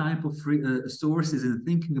 similar type of sources and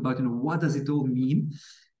thinking about, what does it all mean,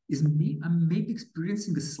 I'm maybe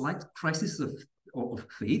experiencing a slight crisis of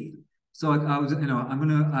faith. So I'm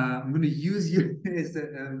gonna use you as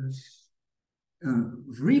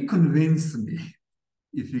reconvince me,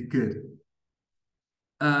 if you could.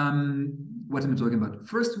 What am I talking about?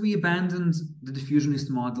 First, we abandoned the diffusionist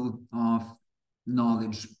model of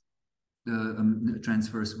knowledge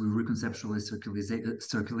transfers. We reconceptualized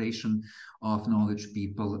circulation of knowledge,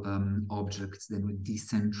 people, objects. Then we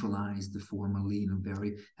decentralized the formerly,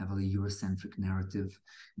 very heavily Eurocentric narrative.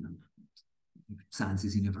 Science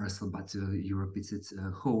is universal, but Europe is its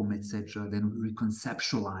home, etc. Then we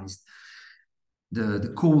reconceptualized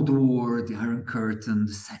the Cold War, the Iron Curtain,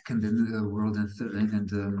 the Second World and Third, and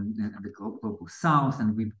the Global South,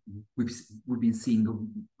 and we've been seeing a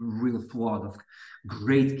real flood of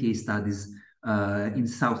great case studies in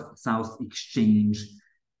South exchange,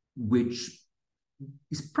 which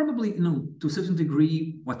is probably, to a certain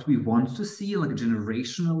degree, what we want to see, like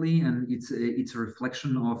generationally, and it's a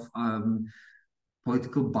reflection of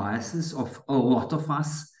political biases of a lot of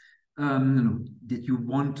us. That you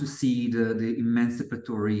want to see the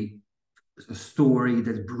emancipatory story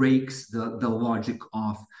that breaks the logic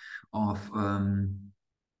of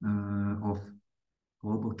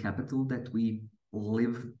global capital that we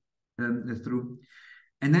live through.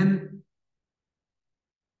 And then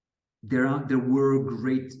there were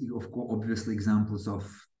great, obviously, examples of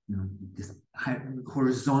this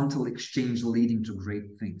horizontal exchange leading to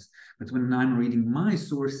great things. But when I'm reading my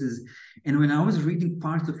sources, and when I was reading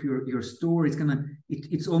part of your story,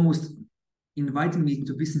 it's almost inviting me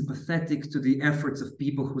to be sympathetic to the efforts of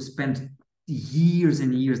people who spent years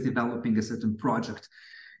and years developing a certain project,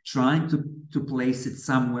 trying to place it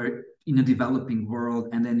somewhere in a developing world,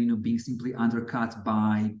 and then being simply undercut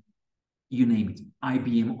by, you name it,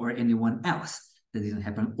 IBM or anyone else. That didn't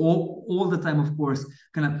happen all the time, of course.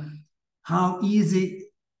 Kind of how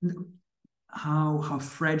easy, how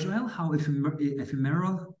fragile, how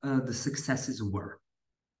ephemeral the successes were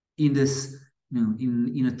in this,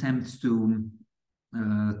 in attempts to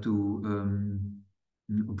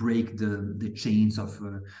break the chains of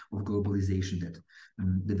globalization that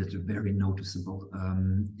are very noticeable,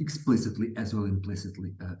 explicitly as well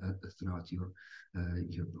implicitly throughout your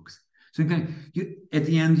books. So at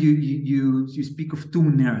the end, you speak of two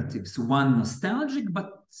narratives: one nostalgic,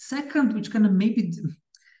 but second, which kind of maybe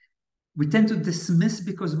we tend to dismiss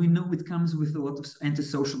because we know it comes with a lot of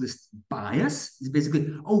anti-socialist bias. It's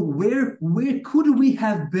basically, where could we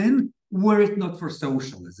have been were it not for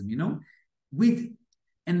socialism?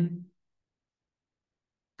 And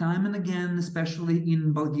time and again, especially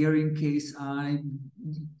in Bulgarian case,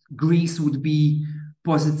 Greece would be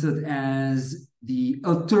posited as the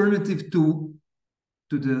alternative to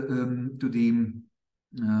the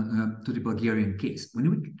Bulgarian case. When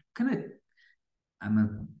we kind of,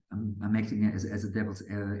 I'm acting as a devil's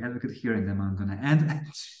advocate here, and then I'm going to end.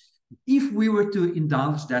 If we were to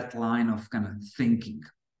indulge that line of kind of thinking,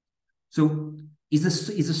 so is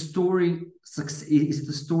it a story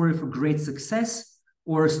of a great success,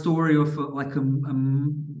 or a story of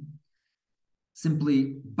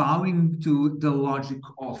simply bowing to the logic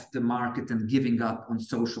of the market and giving up on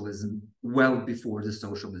socialism well before the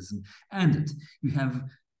socialism ended? You have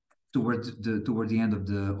toward the end of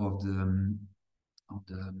the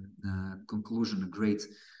conclusion a great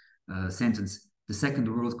sentence: the Second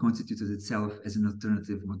World constituted itself as an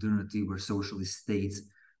alternative modernity where socialist states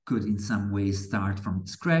could in some ways start from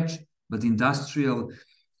scratch, but industrial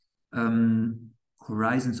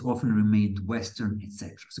horizons often remained Western,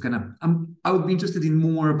 etc. So kind of, I would be interested in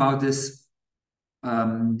more about this,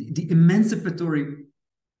 the emancipatory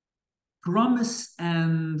promise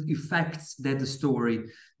and effects that the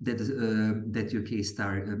story, that your case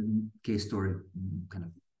story kind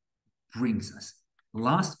of brings us.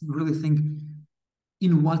 last really think,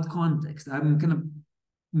 in what context? I'm kind of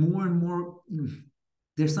more and more,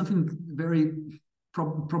 there's something very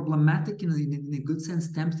problematic in a good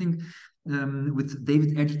sense, tempting, with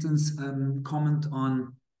David Edgerton's comment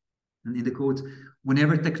on, and in the quote,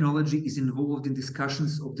 whenever technology is involved in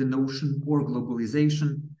discussions of the notion or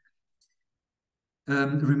globalization,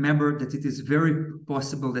 remember that it is very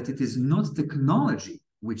possible that it is not technology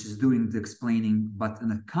which is doing the explaining, but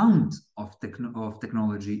an account of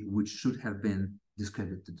technology which should have been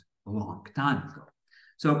discredited a long time ago.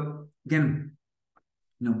 So again,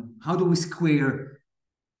 how do we square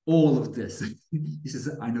all of this?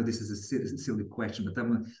 I know this is a silly question, but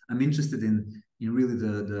I'm interested in really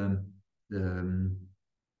the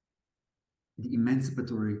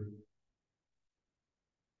emancipatory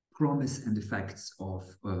promise and effects of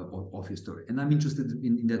your story. And I'm interested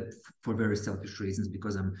in that for very selfish reasons,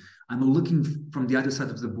 because I'm looking from the other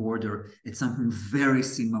side of the border at something very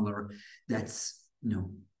similar that's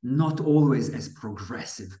not always as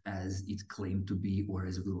progressive as it claimed to be, or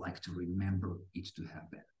as we like to remember it to have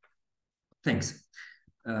been. Thanks.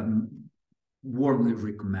 Warmly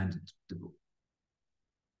recommended the book.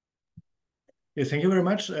 Yeah, thank you very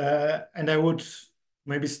much. And I would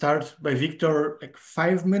maybe start by Victor, like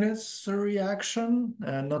 5 minutes reaction,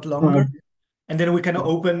 not longer. And then we can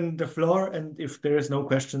open the floor. And if there is no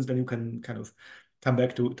questions, then you can kind of come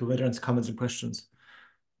back to Vedran's comments and questions.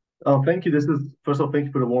 Oh, thank you. First of all, thank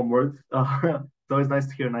you for the warm words. It's always nice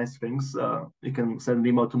to hear nice things. You can send an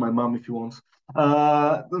email to my mom if you want.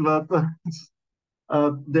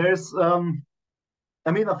 There's,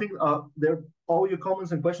 I mean, I think all your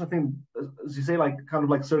comments and questions, I think, as you say, like kind of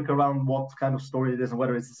like circle around what kind of story it is and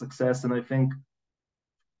whether it's a success. And I think,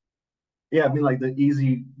 yeah, I mean, like the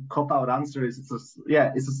easy cop-out answer is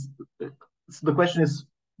the question is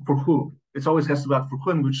for who? It always has to be for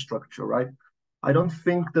who and which structure, right? I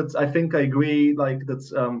think I agree, like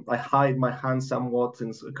that I hide my hand somewhat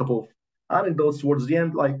in a couple of anecdotes towards the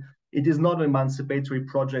end. Like, it is not an emancipatory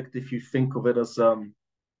project if you think of it as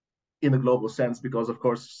in a global sense, because of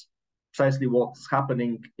course, precisely what's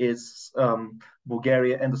happening is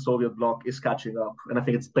Bulgaria and the Soviet bloc is catching up. And I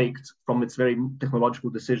think it's baked from its very technological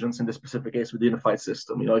decisions in this specific case with the unified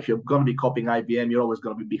system. If you're going to be copying IBM, you're always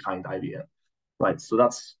going to be behind IBM, right? So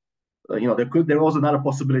that's, there was another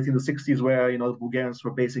possibility in the 60s where, the Bulgarians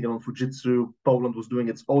were basing it on Fujitsu, Poland was doing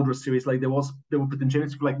its older series. Like there were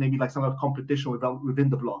potentialities for maybe some kind of competition within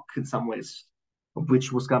the bloc in some ways,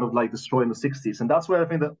 which was kind of like destroyed in the 60s. And that's where I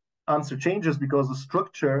think the answer changes, because the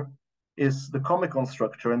structure is the Comecon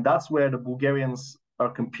structure, and that's where the Bulgarians are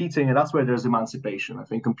competing, and that's where there's emancipation. I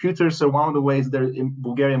think computers are one of the ways that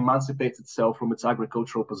Bulgaria emancipates itself from its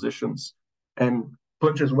agricultural positions and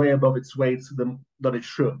punches way above its weight that it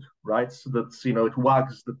should, right? So that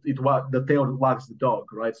the tail that wags the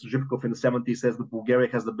dog, right? So Zhivkov in the 70s says that Bulgaria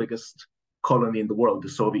has the biggest colony in the world, the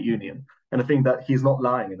Soviet Union. And I think that he's not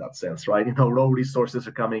lying in that sense, right? Raw resources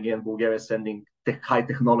are coming in, Bulgaria is sending high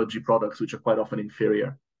technology products, which are quite often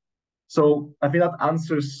inferior. So I think that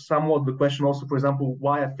answers somewhat the question also, for example,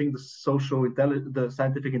 why I think the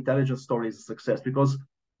scientific intelligence story is a success, because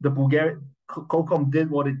the Bulgarian COCOM did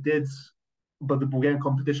what it did, but the Bulgarian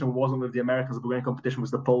competition wasn't with the Americans. The Bulgarian competition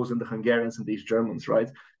was the Poles and the Hungarians and these Germans,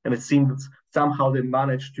 right? And it seemed that somehow they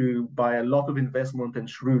managed to, by a lot of investment and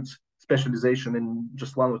shrewd specialization in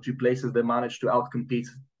just one or two places, they managed to outcompete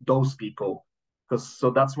those people.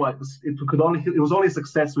 So that's why it was only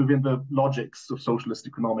success within the logics of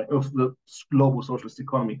the global socialist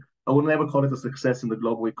economy. I would never call it a success in the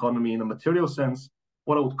global economy in a material sense.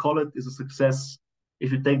 What I would call it is a success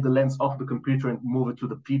if you take the lens off the computer and move it to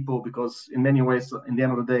the people, because in many ways, in the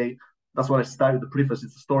end of the day, that's what I started the preface.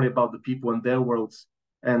 It's a story about the people and their worlds.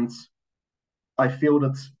 And I feel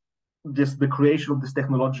that the creation of this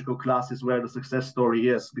technological class is where the success story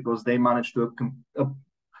is, because they managed to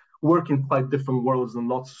work in quite different worlds than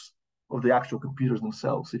lots of the actual computers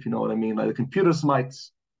themselves, if you know what I mean. Like the computers might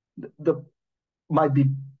be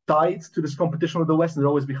tied to this competition with the West and they're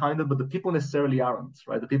always behind it, but the people necessarily aren't,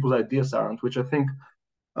 right? The people's ideas aren't, which I think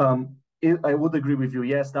I would agree with you.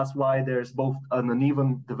 Yes, that's why there's both an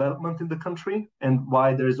uneven development in the country and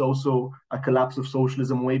why there is also a collapse of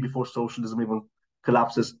socialism way before socialism even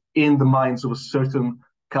collapses in the minds of a certain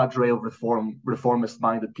cadre of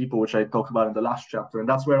reformist-minded people, which I talked about in the last chapter. And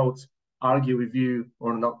that's where I would argue with you,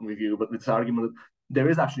 or not with you, but with this argument that there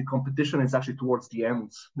is actually competition. It's actually towards the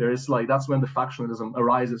end. That's when the factionalism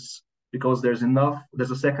arises, because there's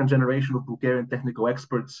a second generation of Bulgarian technical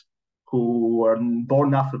experts who are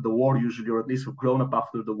born after the war usually, or at least have grown up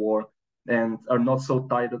after the war, and are not so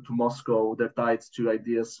tied to Moscow. They're tied to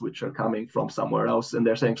ideas which are coming from somewhere else. And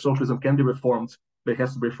they're saying socialism can be reformed but it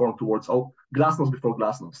has to be reformed towards glasnost before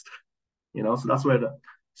glasnost. You know, so that's where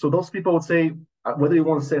so those people would say, whether you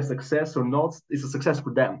want to say a success or not, it's a success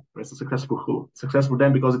for them. It's a success for who? Success for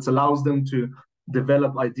them because it allows them to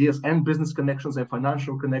develop ideas and business connections and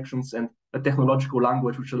financial connections and a technological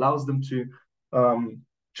language, which allows them to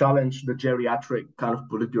challenge the geriatric kind of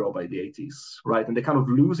Politburo by the 80s, right? And they kind of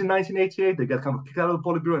lose in 1988. They get kind of kicked out of the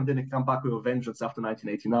Politburo, and then they come back with a vengeance after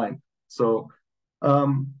 1989. So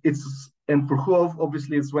and for Huov,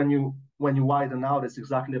 obviously, it's when you widen out, it's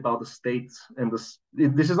exactly about the state and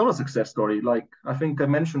this is not a success story. Like I think I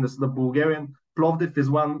mentioned this, the Bulgarian Plovdiv is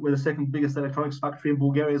one where the second biggest electronics factory in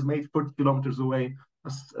Bulgaria is made 30 kilometers away.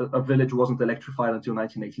 A village wasn't electrified until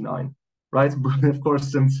 1989, right? But of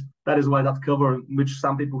course, since that is why that cover, which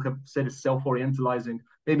some people have said is self-orientalizing,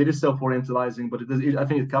 maybe it is self-orientalizing, but I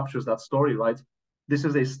think it captures that story, right? This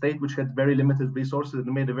is a state which had very limited resources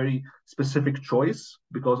and made a very specific choice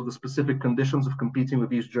because of the specific conditions of competing with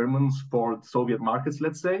these Germans for Soviet markets,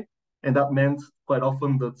 let's say. And that meant quite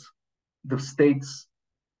often that the states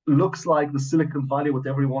looks like the Silicon Valley,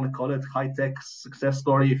 whatever you want to call it, high-tech success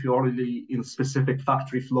story if you're already in specific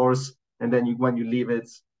factory floors, and then when you leave it,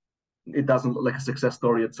 it doesn't look like a success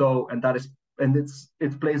story at all. And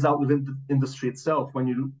it plays out within the industry itself.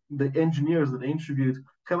 When the engineers that they interviewed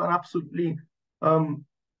have an absolutely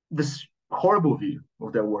this horrible view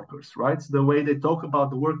of their workers, right? The way they talk about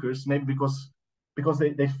the workers, maybe because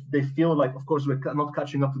they feel like, of course, we're not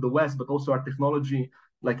catching up to the West, but also our technology,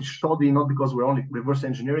 like, is shoddy, not because we're only reverse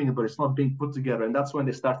engineering it, but it's not being put together. And that's when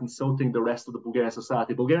they start insulting the rest of the Bulgarian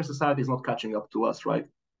society. Bulgarian society is not catching up to us, right?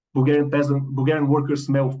 Bulgarian workers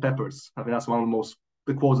smell of peppers. I mean, that's one of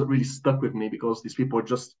the quotes that really stuck with me, because these people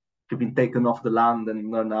have been taken off the land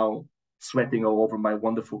and are now sweating all over my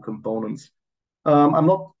wonderful components.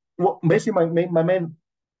 Basically my main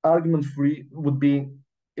argument for it would be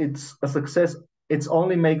it's a success. It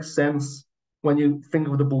only makes sense when you think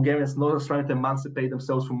of the Bulgarians not as trying to emancipate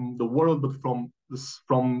themselves from the world, but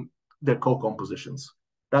from their co-compositions.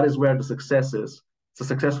 That is where the success is. It's a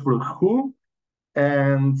success for who,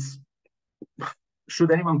 and should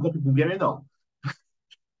anyone copy Bulgaria? No.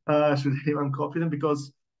 Should anyone copy them?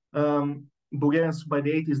 Because Bulgarians by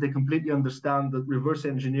the 80s, they completely understand that reverse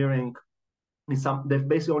engineering they've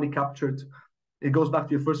basically only captured, it goes back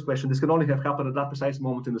to your first question, this can only have happened at that precise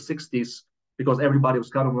moment in the 60s because everybody was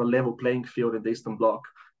kind of on a level playing field in the Eastern Bloc.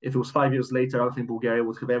 If it was 5 years later, I don't think Bulgaria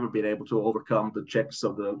would have ever been able to overcome the Czechs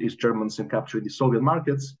of the East Germans and capture the Soviet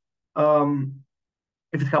markets.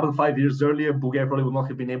 If it happened 5 years earlier, Bulgaria probably would not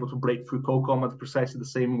have been able to break through COCOM at precisely the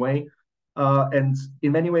same way. And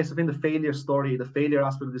in many ways, I think the failure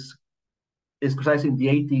aspect of this is precisely in the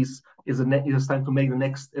 80s, is time to make the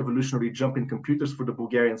next evolutionary jump in computers for the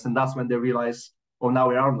Bulgarians. And that's when they realize, oh, now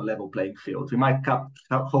we are on a level playing field. We might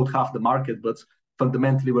hold half the market, but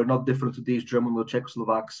fundamentally, we're not different to these German or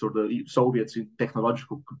Czechoslovaks or the Soviets in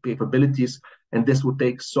technological capabilities. And this would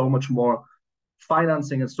take so much more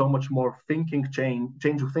financing and so much more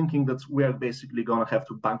change of thinking that we're basically going to have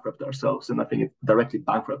to bankrupt ourselves. And I think it directly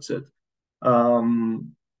bankrupts it.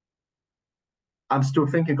 I'm still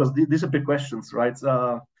thinking, because these are big questions, right?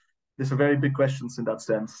 These are very big questions in that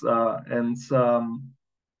sense.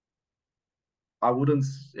 I wouldn't,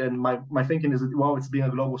 and my thinking is that while it's being a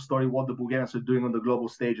global story, what the Bulgarians are doing on the global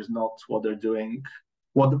stage is not what they're doing,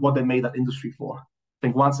 what they made that industry for. I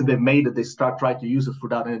think once they've made it, they start trying to use it for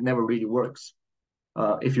that, and it never really works.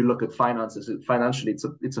 If you look at finances, financially,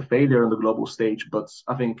 it's a failure on the global stage. But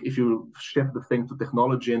I think if you shift the thing to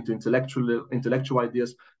technology and to intellectual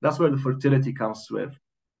ideas, that's where the fertility comes with.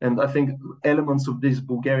 And I think elements of these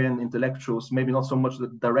Bulgarian intellectuals, maybe not so much the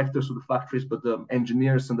directors of the factories, but the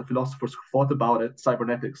engineers and the philosophers who thought about it,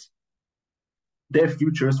 cybernetics, their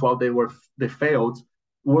futures, while they failed,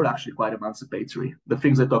 were actually quite emancipatory. The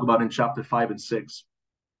things they talk about in chapter 5 and 6,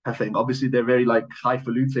 I think, obviously they're very like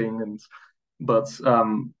highfalutin but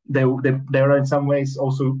they are in some ways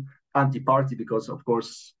also anti-party, because of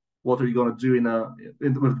course, what are you going to do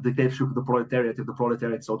with the dictatorship of the proletariat if the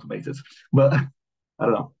proletariat is automated? But I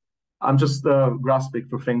don't know. I'm just grasping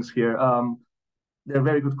for things here. They're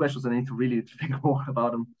very good questions. I need to really think more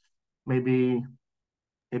about them. Maybe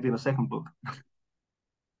in a second book.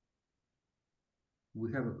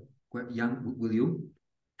 We have Jan, will you?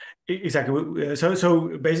 Exactly.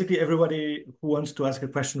 So basically, everybody who wants to ask a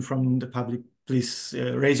question from the public, please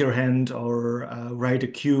raise your hand or write a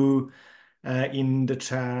Q in the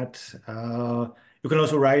chat. You can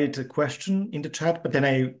also write a question in the chat, but then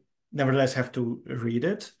I nevertheless have to read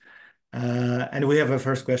it. And we have a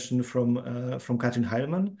first question from Katrin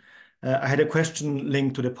Heilmann. I had a question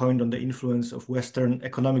linked to the point on the influence of Western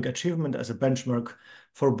economic achievement as a benchmark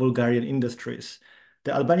for Bulgarian industries.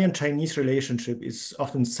 The Albanian-Chinese relationship is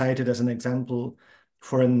often cited as an example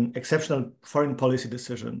for an exceptional foreign policy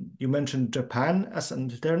decision. You mentioned Japan as an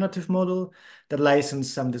alternative model that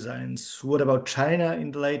licensed some designs. What about China in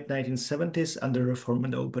the late 1970s under reform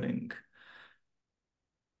and opening?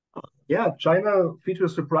 Yeah, China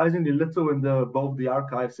features surprisingly little in both the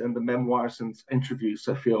archives and the memoirs and interviews,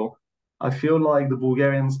 I feel. I feel like the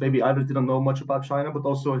Bulgarians maybe either didn't know much about China, but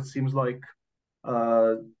also it seems like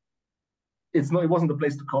it wasn't the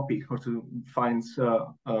place to copy or to find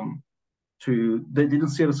they didn't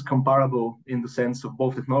see it as comparable in the sense of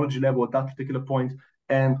both technology level at that particular point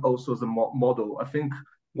and also as a model. I think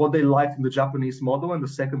what they liked in the Japanese model, and the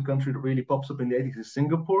second country that really pops up in the 80s is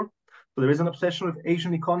Singapore. So there is an obsession with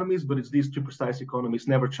Asian economies, but it's these two precise economies,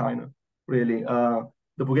 never China, really.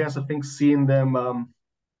 The Bulgarians, I think, seeing them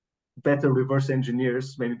better reverse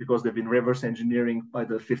engineers, maybe because they've been reverse engineering from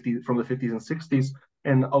the 50s and 60s,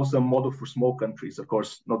 and also a model for small countries. Of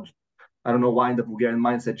course, I don't know why in the Bulgarian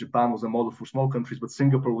mindset Japan was a model for small countries, but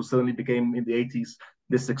Singapore suddenly became in the 80s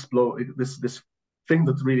this thing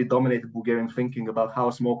that really dominated Bulgarian thinking about how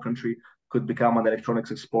a small country could become an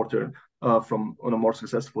electronics exporter on a more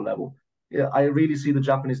successful level. Yeah, I really see the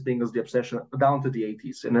Japanese thing as the obsession down to the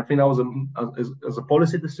 80s. And I think that was as a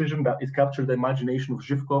policy decision that it captured the imagination of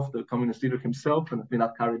Zhivkov, the communist leader himself, and it's been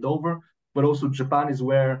that carried over. But also Japan is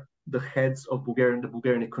where the heads of the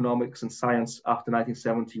Bulgarian economics and science after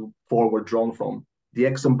 1974 were drawn from. The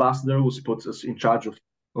ex-ambassador was put in charge of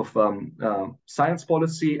science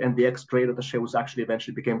policy, and the ex-trade attaché was actually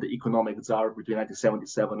eventually became the economic czar between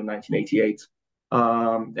 1977 and 1988.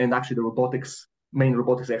 And actually the main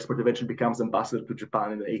robotics expert eventually becomes ambassador to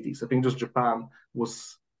Japan in the 80s. I think just Japan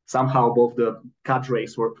was somehow both the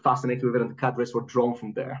cadres were fascinated with it and the cadres were drawn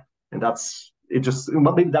from there. And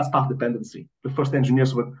maybe that's path dependency. The first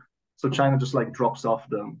engineers so China just like drops off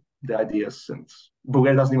the ideas, and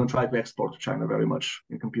Bulgaria doesn't even try to export to China very much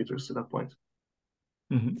in computers at that point.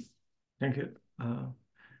 Mm-hmm. Thank you.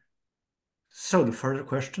 So the further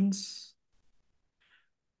questions?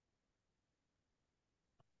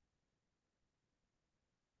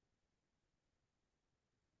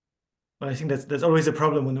 Well, I think that's always a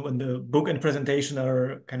problem when the book and presentation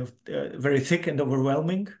are kind of very thick and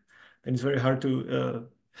overwhelming. Then it's very hard to.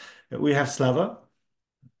 We have Slava.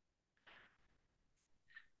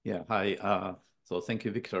 Yeah, hi. So thank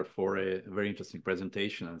you, Victor, for a very interesting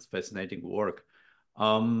presentation and it's fascinating work.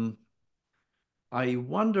 I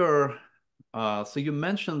wonder, so you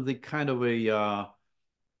mentioned the kind of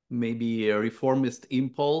maybe a reformist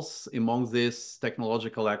impulse among these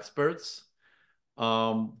technological experts.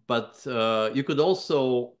 But you could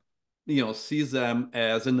also, see them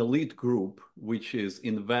as an elite group, which is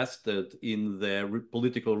invested in the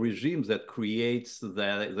political regimes that creates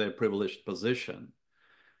their privileged position.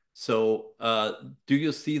 So do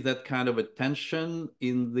you see that kind of a tension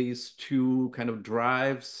in these two kind of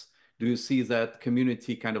drives? Do you see that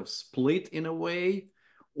community kind of split in a way?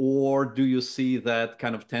 Or do you see that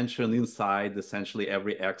kind of tension inside essentially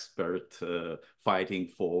every expert fighting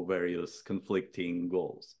for various conflicting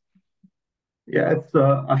goals? Yeah,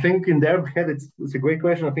 I think in their head, it's a great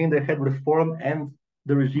question. I think in their head, reform and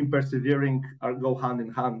the regime persevering go hand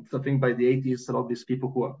in hand. I think by the 80s, a lot of these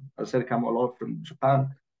people who, as I said, come a lot from Japan,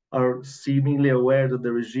 are seemingly aware that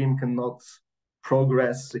the regime cannot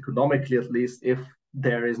progress economically, at least, if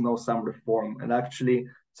there is some reform. And actually,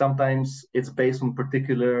 sometimes it's based on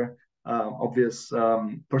particular obvious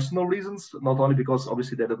personal reasons, not only because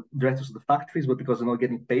obviously they're the directors of the factories, but because they're not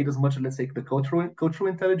getting paid as much as, let's say, the cultural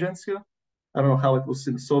intelligentsia. I don't know how it was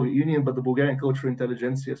in the Soviet Union, but the Bulgarian cultural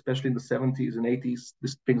intelligentsia, especially in the 70s and 80s,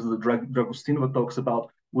 these things that Dragostinova talks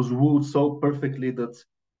about, was ruled so perfectly that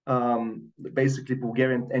basically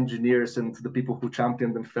Bulgarian engineers and the people who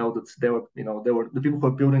championed them felt that they were the people who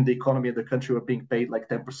were building the economy of the country were being paid like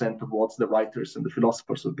 10% of what the writers and the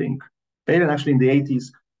philosophers were being paid. And actually in the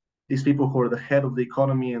 80s, these people who are the head of the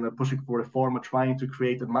economy and are pushing for reform are trying to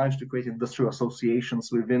manage to create industrial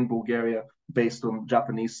associations within Bulgaria based on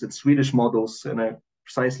Japanese and Swedish models, and are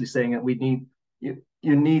precisely saying that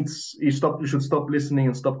you should stop listening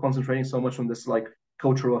and stop concentrating so much on this like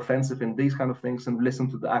cultural offensive and these kind of things, and listen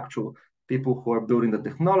to the actual people who are building the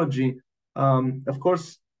technology. Of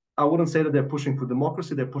course, I wouldn't say that they're pushing for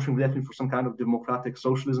democracy. They're pushing definitely for some kind of democratic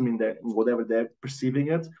socialism in whatever they're perceiving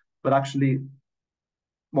it. But actually,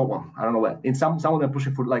 well, I don't know what. In some of them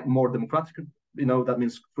pushing for like more democratic. That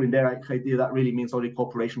means in their idea that really means only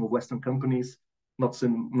cooperation with Western companies, not so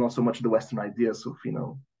much the Western ideas of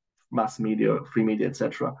mass media, free media,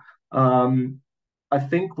 etc. I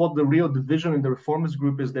think what the real division in the reformist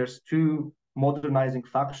group is, there's two modernizing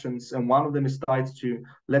factions, and one of them is tied to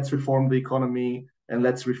let's reform the economy and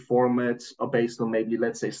let's reform it based on maybe,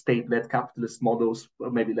 let's say, state-led capitalist models, or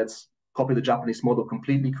maybe let's copy the Japanese model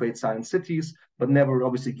completely, create science cities, but never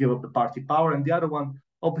obviously give up the party power. And the other one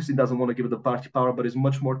obviously doesn't want to give up the party power, but is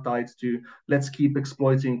much more tied to let's keep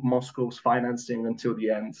exploiting Moscow's financing until the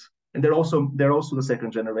end. And they're also the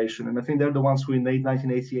second generation. And I think they're the ones who in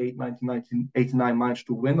 1988, 1989 managed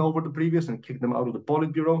to win over the previous and kick them out of the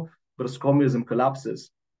Politburo. But as communism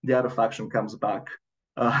collapses, the other faction comes back,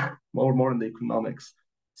 more in the economics.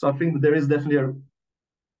 So I think that there is definitely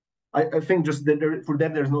I think just that for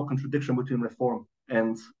them, there's no contradiction between reform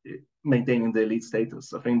and maintaining the elite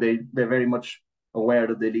status. I think they're very much aware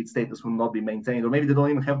that the elite status will not be maintained, or maybe they don't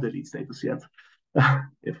even have the elite status yet.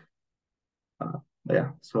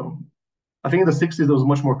 Yeah, so I think in the 60s, there was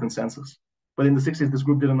much more consensus. But in the 60s, this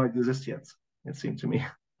group didn't exist yet, it seemed to me,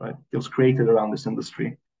 right? It was created around this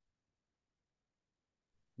industry.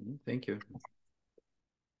 Thank you.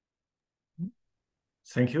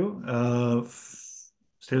 Thank you.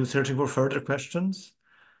 Still searching for further questions?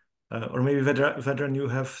 Or maybe Vedran, you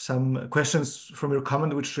have some questions from your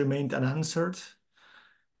comment which remained unanswered?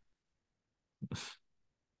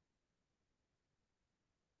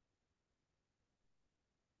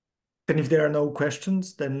 And if there are no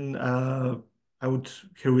questions, then I would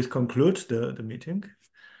herewith conclude the meeting.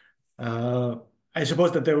 I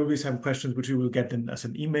suppose that there will be some questions which you will get in as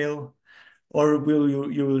an email, or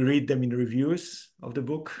you will read them in the reviews of the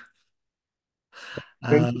book.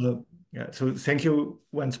 Yeah, so thank you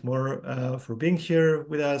once more for being here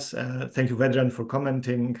with us. Thank you, Vedran, for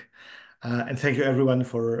commenting. And thank you, everyone,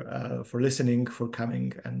 for listening, for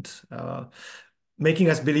coming, and making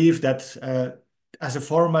us believe that as a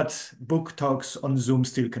format, book talks on Zoom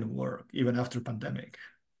still can work, even after pandemic.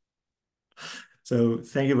 So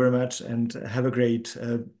thank you very much, and have a great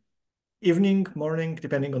evening, morning,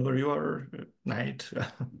 depending on where you are, night.